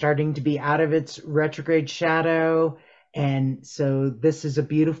 Mercury starting to be out of its retrograde shadow. And so this is a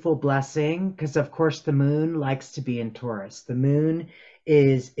beautiful blessing because, of course, the moon likes to be in Taurus. The moon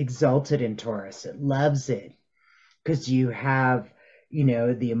is exalted in Taurus. It loves it because you have,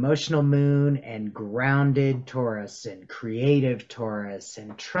 the emotional moon and grounded Taurus and creative Taurus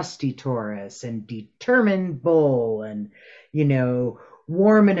and trusty Taurus and determined bull and,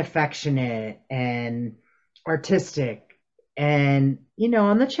 warm and affectionate and artistic. And,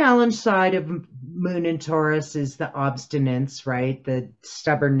 on the challenge side of moon in Taurus is the obstinance, right? The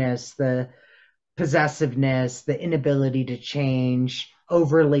stubbornness, the possessiveness, the inability to change,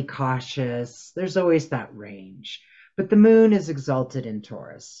 overly cautious. There's always that range. But the moon is exalted in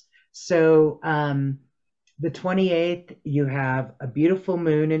Taurus. So the 28th, you have a beautiful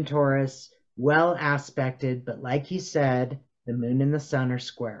moon in Taurus, well aspected, but like you said, the moon and the sun are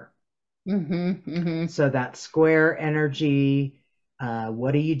square. So that square energy,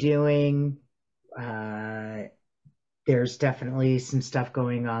 what are you doing? There's definitely some stuff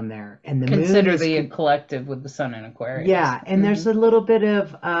going on there. And the Consider moon the collective with the sun in Aquarius. Yeah, and there's a little bit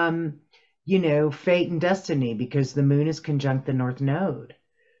of fate and destiny, because the moon is conjunct the North Node.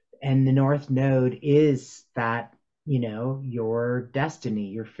 And the North Node is that, your destiny,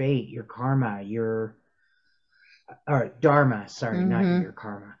 your fate, your karma, or dharma, sorry, not your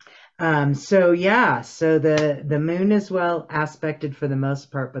karma. So the moon is well aspected for the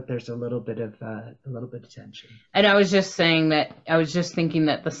most part, but there's a little bit of tension. And I was just thinking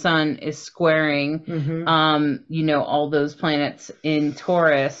that the sun is squaring, all those planets in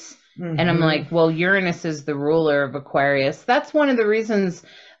Taurus. And I'm like, well, Uranus is the ruler of Aquarius. That's one of the reasons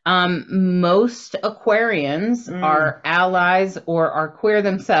most Aquarians are allies or are queer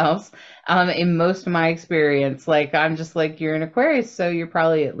themselves. In most of my experience, like, I'm just like, you're an Aquarius, so you're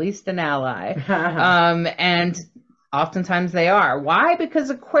probably at least an ally. And oftentimes they are. Why? Because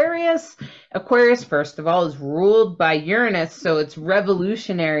Aquarius, first of all, is ruled by Uranus, so it's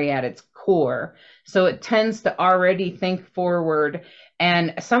revolutionary at its core. So it tends to already think forward.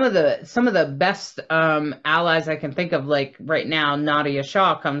 And some of the best allies I can think of, like right now, Nadia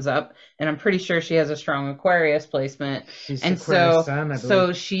Shaw comes up, and I'm pretty sure she has a strong Aquarius placement.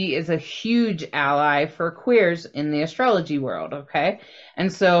 So she is a huge ally for queers in the astrology world. Okay,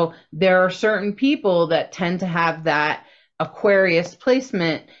 and so there are certain people that tend to have that Aquarius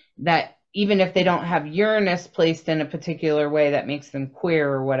placement that, even if they don't have Uranus placed in a particular way that makes them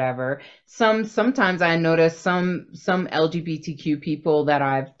queer or whatever, sometimes I notice some LGBTQ people that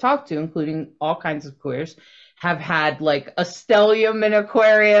I've talked to, including all kinds of queers, have had like a stellium in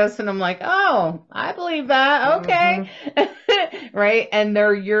Aquarius, and I'm like, oh, I believe that. Okay. Right. And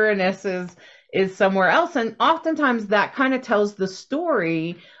their Uranus is somewhere else. And oftentimes that kind of tells the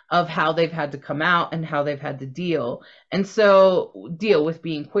story of how they've had to come out and how they've had to deal with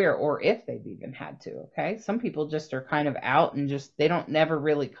being queer, or if they've even had to. Okay. Some people just are kind of out and they don't never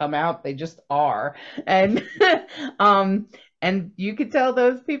really come out. They just are. And, and you could tell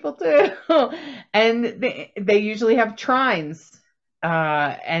those people too. And they usually have trines,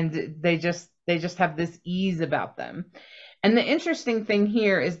 and they just have this ease about them. And the interesting thing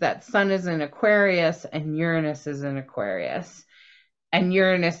here is that Sun is in Aquarius and Uranus is in Aquarius. And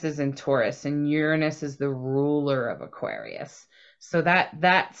Uranus is in Taurus, and Uranus is the ruler of Aquarius. So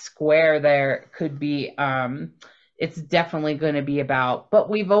that square there could be, it's definitely going to be about, but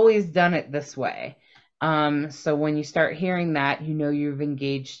we've always done it this way. So when you start hearing that, you've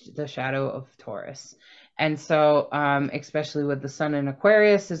engaged the shadow of Taurus. And so, especially with the sun in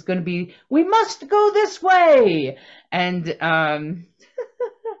Aquarius, is going to be, we must go this way. And,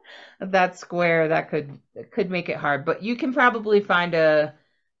 that square, that could make it hard, but you can probably find an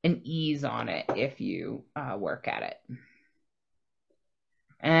ease on it if you work at it.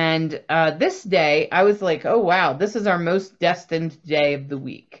 And this day, I was like, oh wow, this is our most destined day of the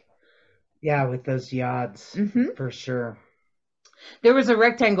week. Yeah, with those yods, for sure. There was a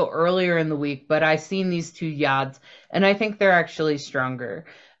rectangle earlier in the week, but I seen these two yods, and I think they're actually stronger,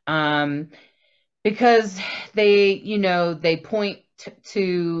 because they point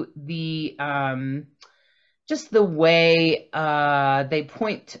to the just the way they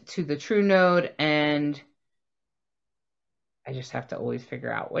point to the true node, and I just have to always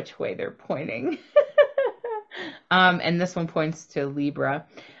figure out which way they're pointing. And this one points to Libra.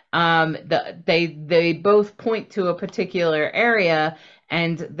 They both point to a particular area,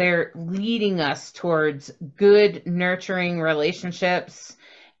 and they're leading us towards good, nurturing relationships.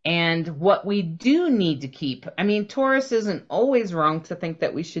 And what we do need to keep, I mean, Taurus isn't always wrong to think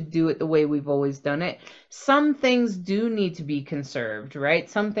that we should do it the way we've always done it. Some things do need to be conserved, right?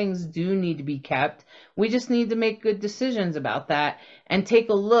 Some things do need to be kept. We just need to make good decisions about that and take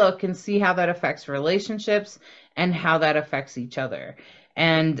a look and see how that affects relationships and how that affects each other.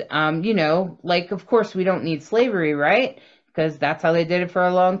 And, of course, we don't need slavery, right? because that's how they did it for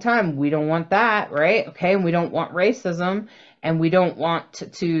a long time. We don't want that, right? Okay, and we don't want racism, and we don't want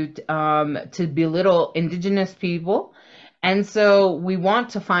to belittle indigenous people. And so we want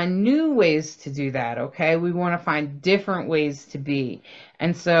to find new ways to do that, okay? We want to find different ways to be.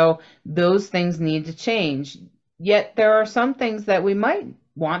 And so those things need to change. Yet there are some things that we might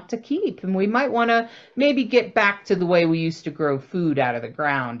want to keep, and we might want to maybe get back to the way we used to grow food out of the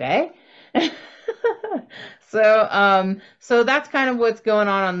ground, eh? So that's kind of what's going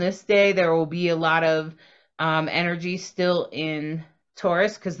on this day. There will be a lot of energy still in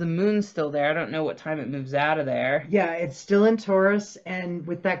Taurus because the moon's still there. I don't know what time it moves out of there. Yeah, it's still in Taurus. And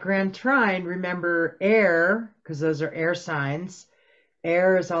with that grand trine, remember air, because those are air signs.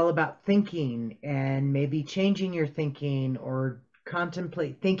 Air is all about thinking and maybe changing your thinking or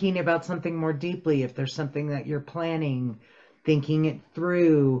thinking about something more deeply. If there's something that you're planning, thinking it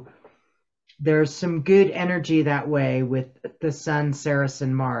through. There's some good energy that way with the Sun, Ceres,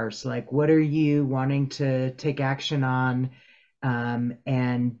 and Mars. Like, what are you wanting to take action on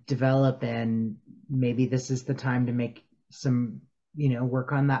and develop? And maybe this is the time to make some,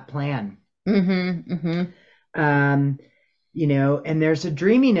 work on that plan. And there's a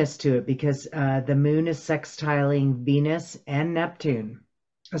dreaminess to it because the moon is sextiling Venus and Neptune.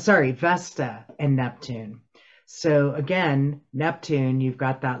 Sorry, Vesta and Neptune. So again, Neptune, you've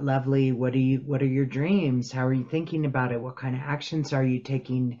got that lovely, what are your dreams? How are you thinking about it? What kind of actions are you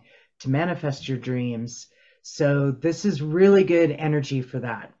taking to manifest your dreams? So this is really good energy for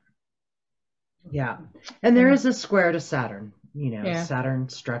that. Yeah. And there is a square to Saturn, Saturn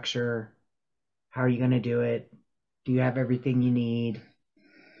structure. How are you going to do it? Do you have everything you need?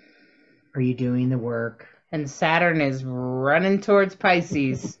 Are you doing the work? And Saturn is running towards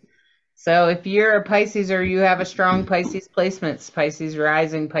Pisces. So if you're a Pisces or you have a strong Pisces placements, Pisces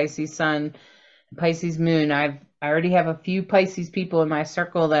rising, Pisces sun, Pisces moon, I already have a few Pisces people in my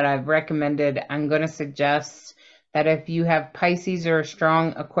circle that I've recommended. I'm going to suggest that if you have Pisces or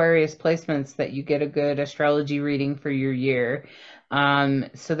strong Aquarius placements, that you get a good astrology reading for your year,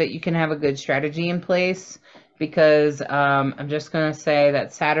 so that you can have a good strategy in place. Because I'm just going to say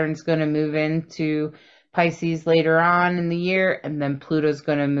that Saturn's going to move into Pisces later on in the year, and then Pluto's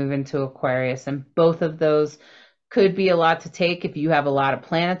going to move into Aquarius, and both of those could be a lot to take if you have a lot of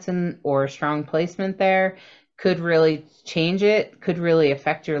planets in or a strong placement there. Could really change it, could really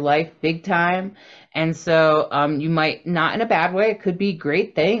affect your life big time. And so you might, not in a bad way, it could be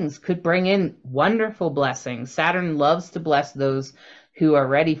great things, could bring in wonderful blessings. Saturn loves to bless those who are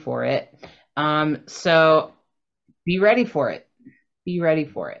ready for it. So be ready for it. Be ready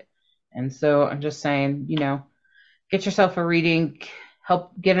for it. And so I'm just saying, get yourself a reading,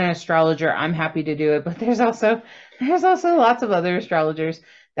 help get an astrologer. I'm happy to do it, but there's also lots of other astrologers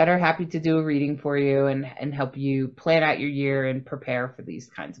that are happy to do a reading for you and help you plan out your year and prepare for these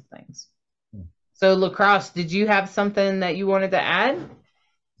kinds of things. So Lacrosse, did you have something that you wanted to add?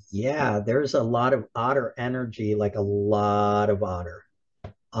 Yeah, there's a lot of otter energy, like a lot of otter,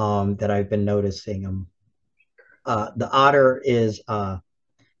 that I've been noticing. The otter is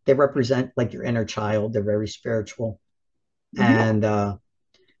they represent like your inner child. They're very spiritual. And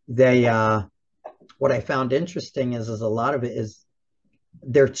they what I found interesting is a lot of it is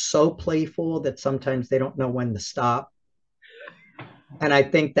they're so playful that sometimes they don't know when to stop. And I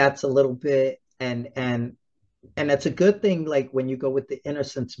think that's a little bit, and that's a good thing, like when you go with the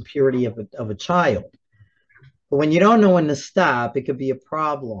innocence and purity of a child. But when you don't know when to stop, it could be a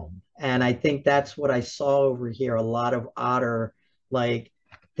problem. And I think that's what I saw over here. A lot of otter, like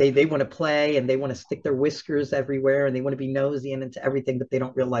they want to play and they want to stick their whiskers everywhere and they want to be nosy and into everything, but they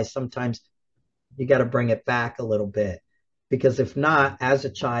don't realize sometimes you got to bring it back a little bit, because if not, as a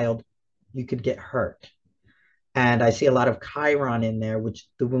child, you could get hurt. And I see a lot of Chiron in there, which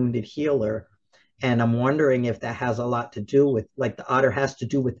the wounded healer. And I'm wondering if that has a lot to do with, like the otter has to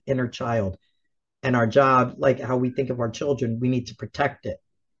do with inner child and our job, like how we think of our children, we need to protect it.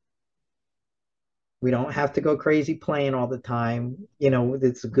 We don't have to go crazy playing all the time.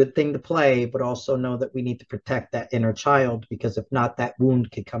 It's a good thing to play, but also know that we need to protect that inner child, because if not, that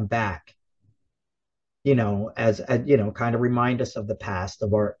wound could come back. As kind of remind us of the past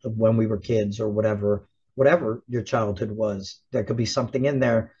of when we were kids or whatever your childhood was. There could be something in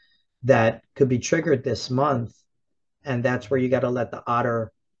there that could be triggered this month. And that's where you got to let the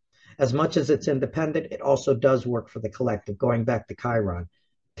otter, as much as it's independent, it also does work for the collective. Going back to Chiron,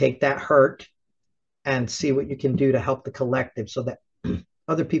 take that hurt and see what you can do to help the collective so that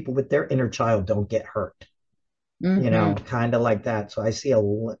other people with their inner child don't get hurt. Kind of like that. So I see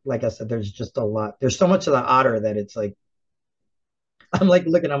like I said, there's just a lot. There's so much of the otter that it's like, I'm like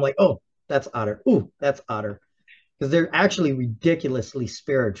looking, I'm like, oh, that's otter. Ooh, that's otter. because they're actually ridiculously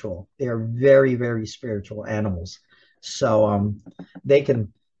spiritual. They are very, very spiritual animals. So they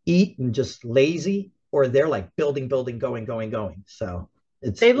can eat and just lazy, or they're like building, building, going, going, going. So They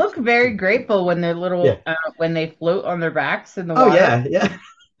it's look very grateful when they're yeah. little, when they float on their backs in the Oh water. yeah, yeah.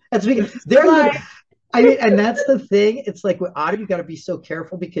 That's because They're they're little. like, I mean, and that's the thing. It's like with otter, you got to be so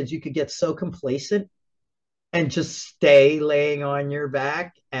careful because you could get so complacent and just stay laying on your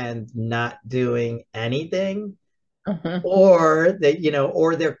back and not doing anything, uh-huh. or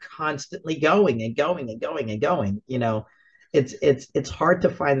or they're constantly going and going and going and going. It's hard to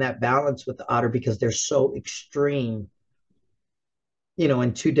find that balance with the otter because they're so extreme.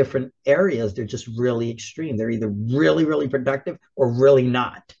 In two different areas, they're just really extreme. They're either really, really productive or really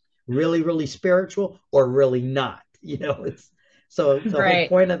not. Really, really spiritual or really not. It's so the whole Right.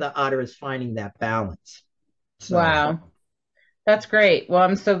 point of the otter is finding that balance. So, Wow. That's great. Well,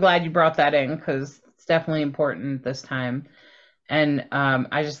 I'm so glad you brought that in because it's definitely important this time. And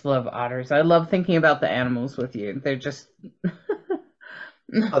I just love otters. I love thinking about the animals with you. They're just,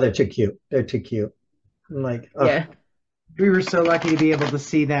 oh, they're too cute. They're too cute. I'm like, oh, yeah. We were so lucky to be able to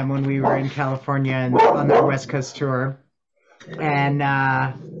see them when we were in California and on their West Coast tour. And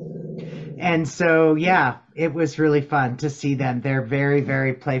so yeah, it was really fun to see them. They're very,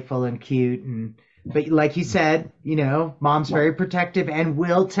 very playful and cute, and but like you said, mom's very protective and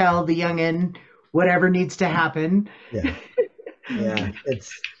will tell the youngin whatever needs to happen. yeah, yeah.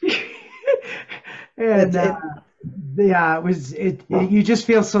 And it, yeah, you just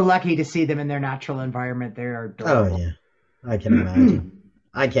feel so lucky to see them in their natural environment. They're oh adorable. yeah, I can imagine.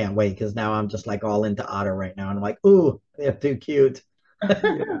 I can't wait because now I'm just like all into otter right now. And I'm like, ooh, they're too cute.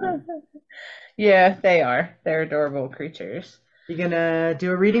 Yeah. Yeah, they are. They're adorable creatures. You gonna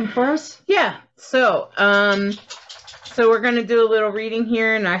do a reading for us? Yeah. So we're going to do a little reading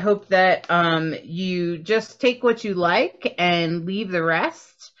here, and I hope that you just take what you like and leave the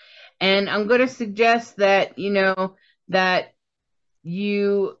rest. And I'm going to suggest that, that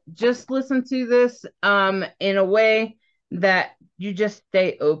you just listen to this in a way that you just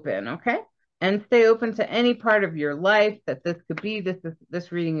stay open, okay? And stay open to any part of your life that this could be.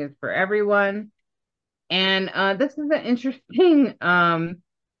 This reading is for everyone. And this is an interesting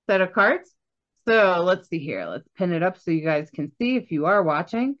set of cards. So let's see here. Let's pin it up so you guys can see if you are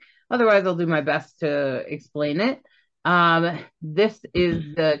watching. Otherwise, I'll do my best to explain it. This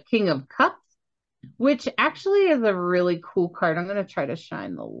is the King of Cups, which actually is a really cool card. I'm going to try to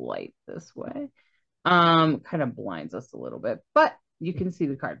shine the light this way. Kind of blinds us a little bit, but you can see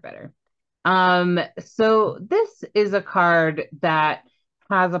the card better. So this is a card that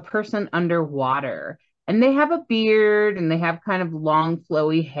has a person underwater, and they have a beard and they have kind of long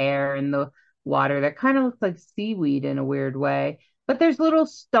flowy hair in the water that kind of looks like seaweed in a weird way, but there's little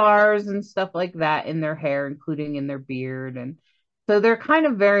stars and stuff like that in their hair, including in their beard. And so they're kind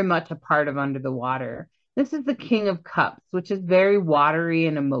of very much a part of under the water. This is the King of Cups, which is very watery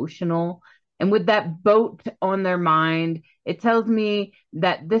and emotional. And with that boat on their mind, it tells me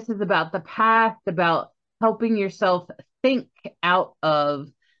that this is about the past, about helping yourself think out of,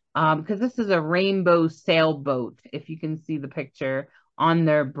 because this is a rainbow sailboat, if you can see the picture on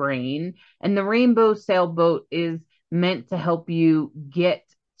their brain. And the rainbow sailboat is meant to help you get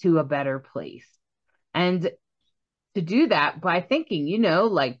to a better place. And to do that by thinking,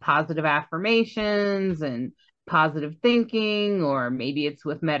 like positive affirmations and positive thinking, or maybe it's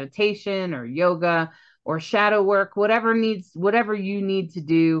with meditation or yoga or shadow work, whatever you need to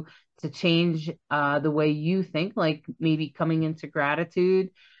do to change the way you think, like maybe coming into gratitude.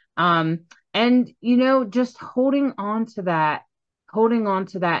 And, just holding on to that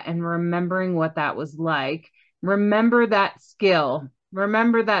and remembering what that was like. Remember that skill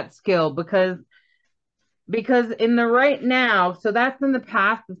because in the right now, so that's in the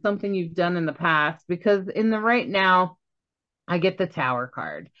past, it's something you've done in the past, because in the right now, I get the Tower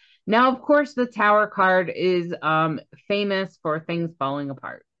card. Now, of course, the Tower card is famous for things falling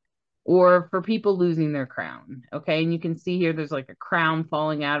apart or for people losing their crown. Okay. And you can see here, there's like a crown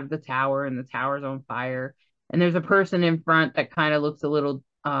falling out of the tower and the tower's on fire. And there's a person in front that kind of looks a little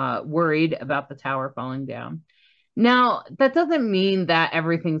worried about the tower falling down. Now, that doesn't mean that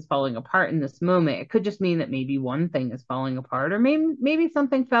everything's falling apart in this moment. It could just mean that maybe one thing is falling apart, or maybe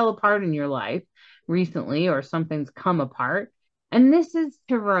something fell apart in your life recently, or something's come apart. And this is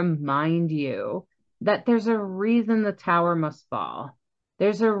to remind you that there's a reason the tower must fall.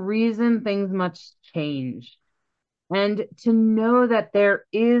 There's a reason things must change. And to know that there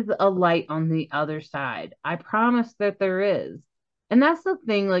is a light on the other side. I promise that there is. And that's the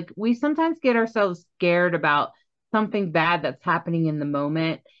thing, like we sometimes get ourselves scared about something bad that's happening in the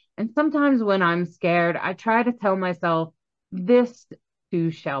moment. And sometimes when I'm scared, I try to tell myself, this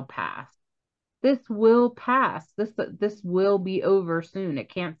too shall pass. This will pass. This will be over soon.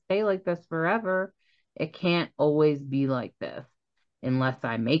 It can't stay like this forever. It can't always be like this unless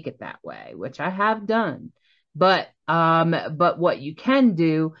I make it that way, which I have done. But what you can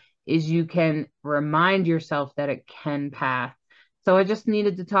do is you can remind yourself that it can pass. So I just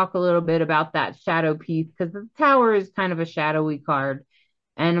needed to talk a little bit about that shadow piece because the tower is kind of a shadowy card.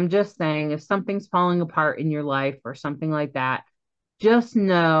 And I'm just saying, if something's falling apart in your life or something like that, just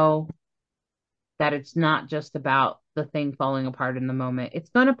know that it's not just about the thing falling apart in the moment. It's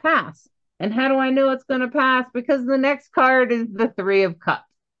going to pass. And how do I know it's going to pass? Because the next card is the Three of Cups.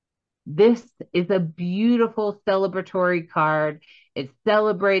 This is a beautiful celebratory card. It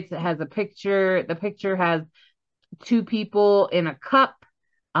celebrates, it has a picture. The picture has two people in a cup.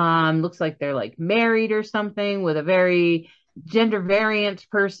 Looks like they're like married or something with a very gender variant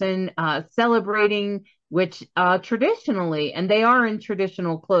person celebrating, which traditionally, and they are in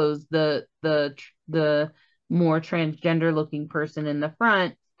traditional clothes, the more transgender looking person in the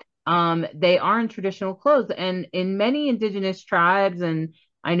front, they are in traditional clothes. And in many indigenous tribes, and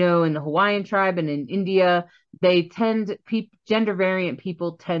I know in the Hawaiian tribe and in India, gender variant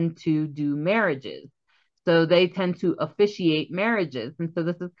people tend to do marriages. So they tend to officiate marriages. And so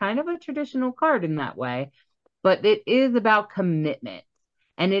this is kind of a traditional card in that way, but it is about commitment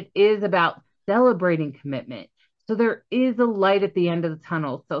and it is about celebrating commitment. So there is a light at the end of the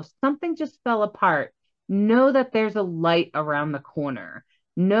tunnel. So if something just fell apart, know that there's a light around the corner.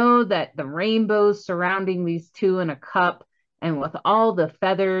 Know that the rainbows surrounding these two in a cup and with all the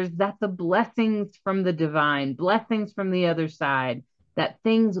feathers, that's the blessings from the divine, blessings from the other side, that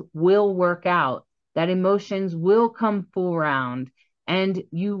things will work out, that emotions will come full round, and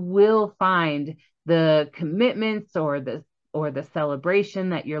you will find the commitments or the celebration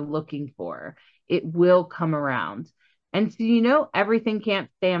that you're looking for. It will come around. And so, everything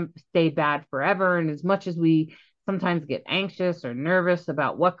can't stay bad forever. And as much as we sometimes get anxious or nervous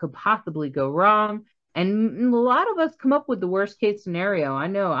about what could possibly go wrong, and a lot of us come up with the worst case scenario. I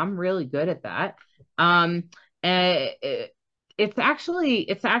know I'm really good at that. It's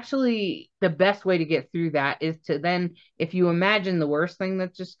actually the best way to get through that is to then, if you imagine the worst thing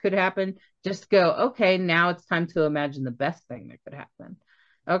that just could happen, just go, okay, now it's time to imagine the best thing that could happen.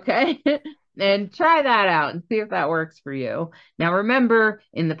 Okay. And try that out and see if that works for you. Now, remember,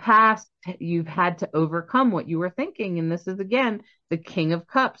 in the past, you've had to overcome what you were thinking. And this is, again, the King of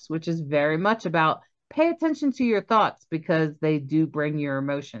Cups, which is very much about pay attention to your thoughts because they do bring your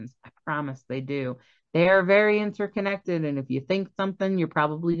emotions. I promise they do. They are very interconnected. And if you think something, you're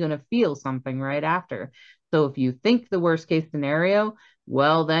probably going to feel something right after. So if you think the worst case scenario,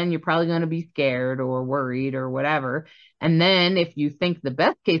 well, then you're probably going to be scared or worried or whatever. And then if you think the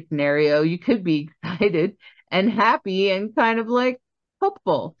best case scenario, you could be excited and happy and kind of like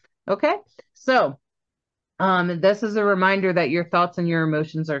hopeful. Okay. So this is a reminder that your thoughts and your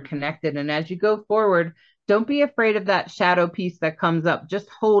emotions are connected. And as you go forward, don't be afraid of that shadow piece that comes up. Just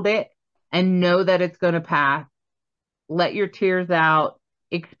hold it and know that it's going to pass. Let your tears out,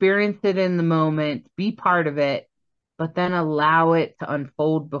 experience it in the moment, be part of it, but then allow it to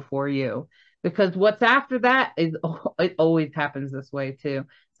unfold before you. Because what's after that is, it always happens this way too.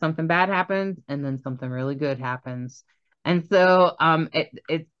 Something bad happens and then something really good happens. And so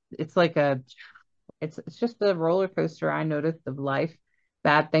it's like it's just a roller coaster, I noticed, of life.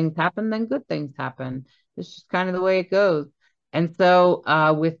 Bad things happen, then good things happen. It's just kind of the way it goes. And so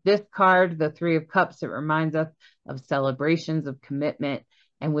with this card, the Three of Cups, it reminds us of celebrations of commitment.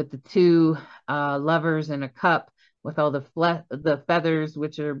 And with the two lovers in a cup, with all the feathers,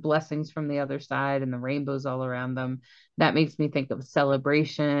 which are blessings from the other side, and the rainbows all around them, that makes me think of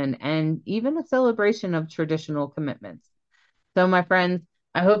celebration and even a celebration of traditional commitments. So my friends,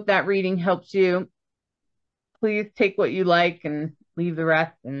 I hope that reading helps you. Please take what you like and leave the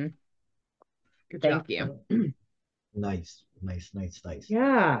rest. And thank you. Nice.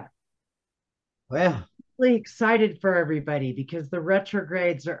 Yeah. Well, Really excited for everybody because the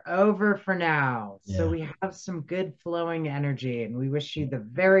retrogrades are over for now. So we have some good flowing energy and we wish you the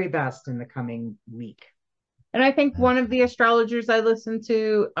very best in the coming week. And I think one of the astrologers I listened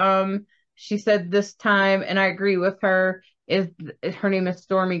to, she said this time, and I agree with her, her name is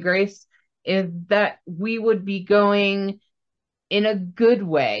Stormy Grace, is that we would be going in a good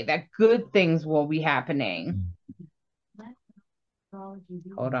way, that good things will be happening.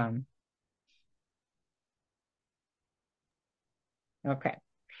 Hold on. Okay.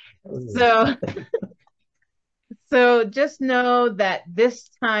 So just know that this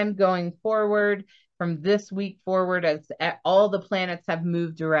time going forward, from this week forward, as all the planets have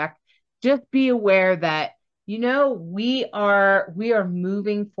moved direct, just be aware that, you know, we are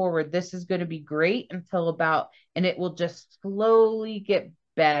moving forward. This is going to be great and it will just slowly get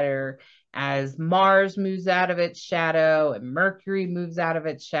better as Mars moves out of its shadow and Mercury moves out of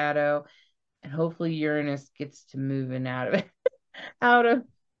its shadow, and hopefully Uranus gets to moving out of it, out of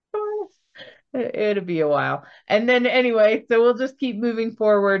it'll be a while. And then anyway, so we'll just keep moving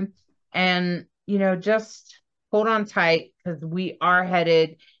forward and, you know, just hold on tight, because we are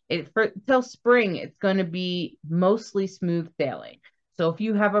headed till spring. It's going to be mostly smooth sailing. So if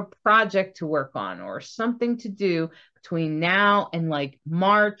you have a project to work on or something to do between now and like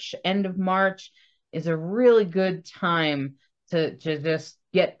March, end of March, is a really good time to just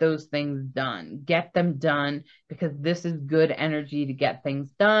get those things done, get them done, because this is good energy to get things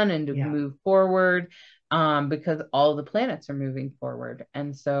done and to move forward, because all the planets are moving forward.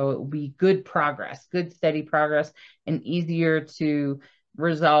 And so it will be good progress, good steady progress, and easier to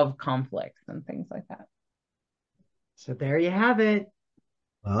resolve conflicts and things like that. So there you have it.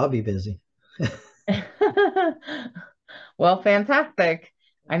 I'll be busy. Well, fantastic.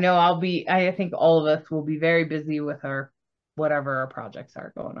 I know I think all of us will be very busy with whatever our projects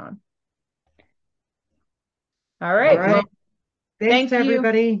are going on. All right. Well, thanks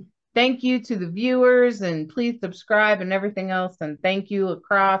everybody. Thank you to the viewers, and please subscribe and everything else. And thank you,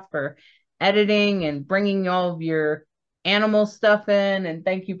 Lacrosse, for editing and bringing all of your animal stuff in. And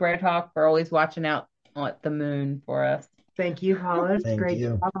thank you, Bright Hawk, for always watching out at the moon for us. Thank you, Hollis. Great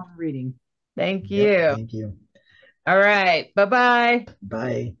job on reading. Thank you. Thank you. All right. Bye-bye.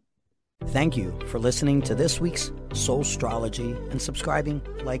 Bye. Thank you for listening to this week's Soul Astrology and subscribing,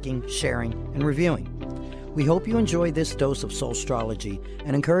 liking, sharing, and reviewing. We hope you enjoy this dose of Soul Astrology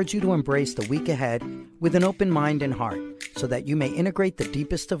and encourage you to embrace the week ahead with an open mind and heart so that you may integrate the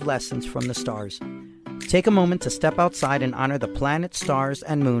deepest of lessons from the stars. Take a moment to step outside and honor the planets, stars,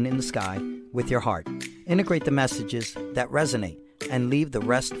 and moon in the sky with your heart. Integrate the messages that resonate and leave the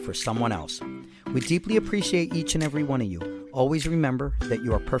rest for someone else. We deeply appreciate each and every one of you. Always remember that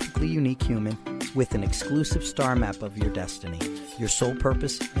you are a perfectly unique human with an exclusive star map of your destiny, your soul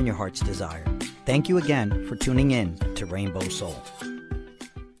purpose, and your heart's desire. Thank you again for tuning in to Rainbow Soul.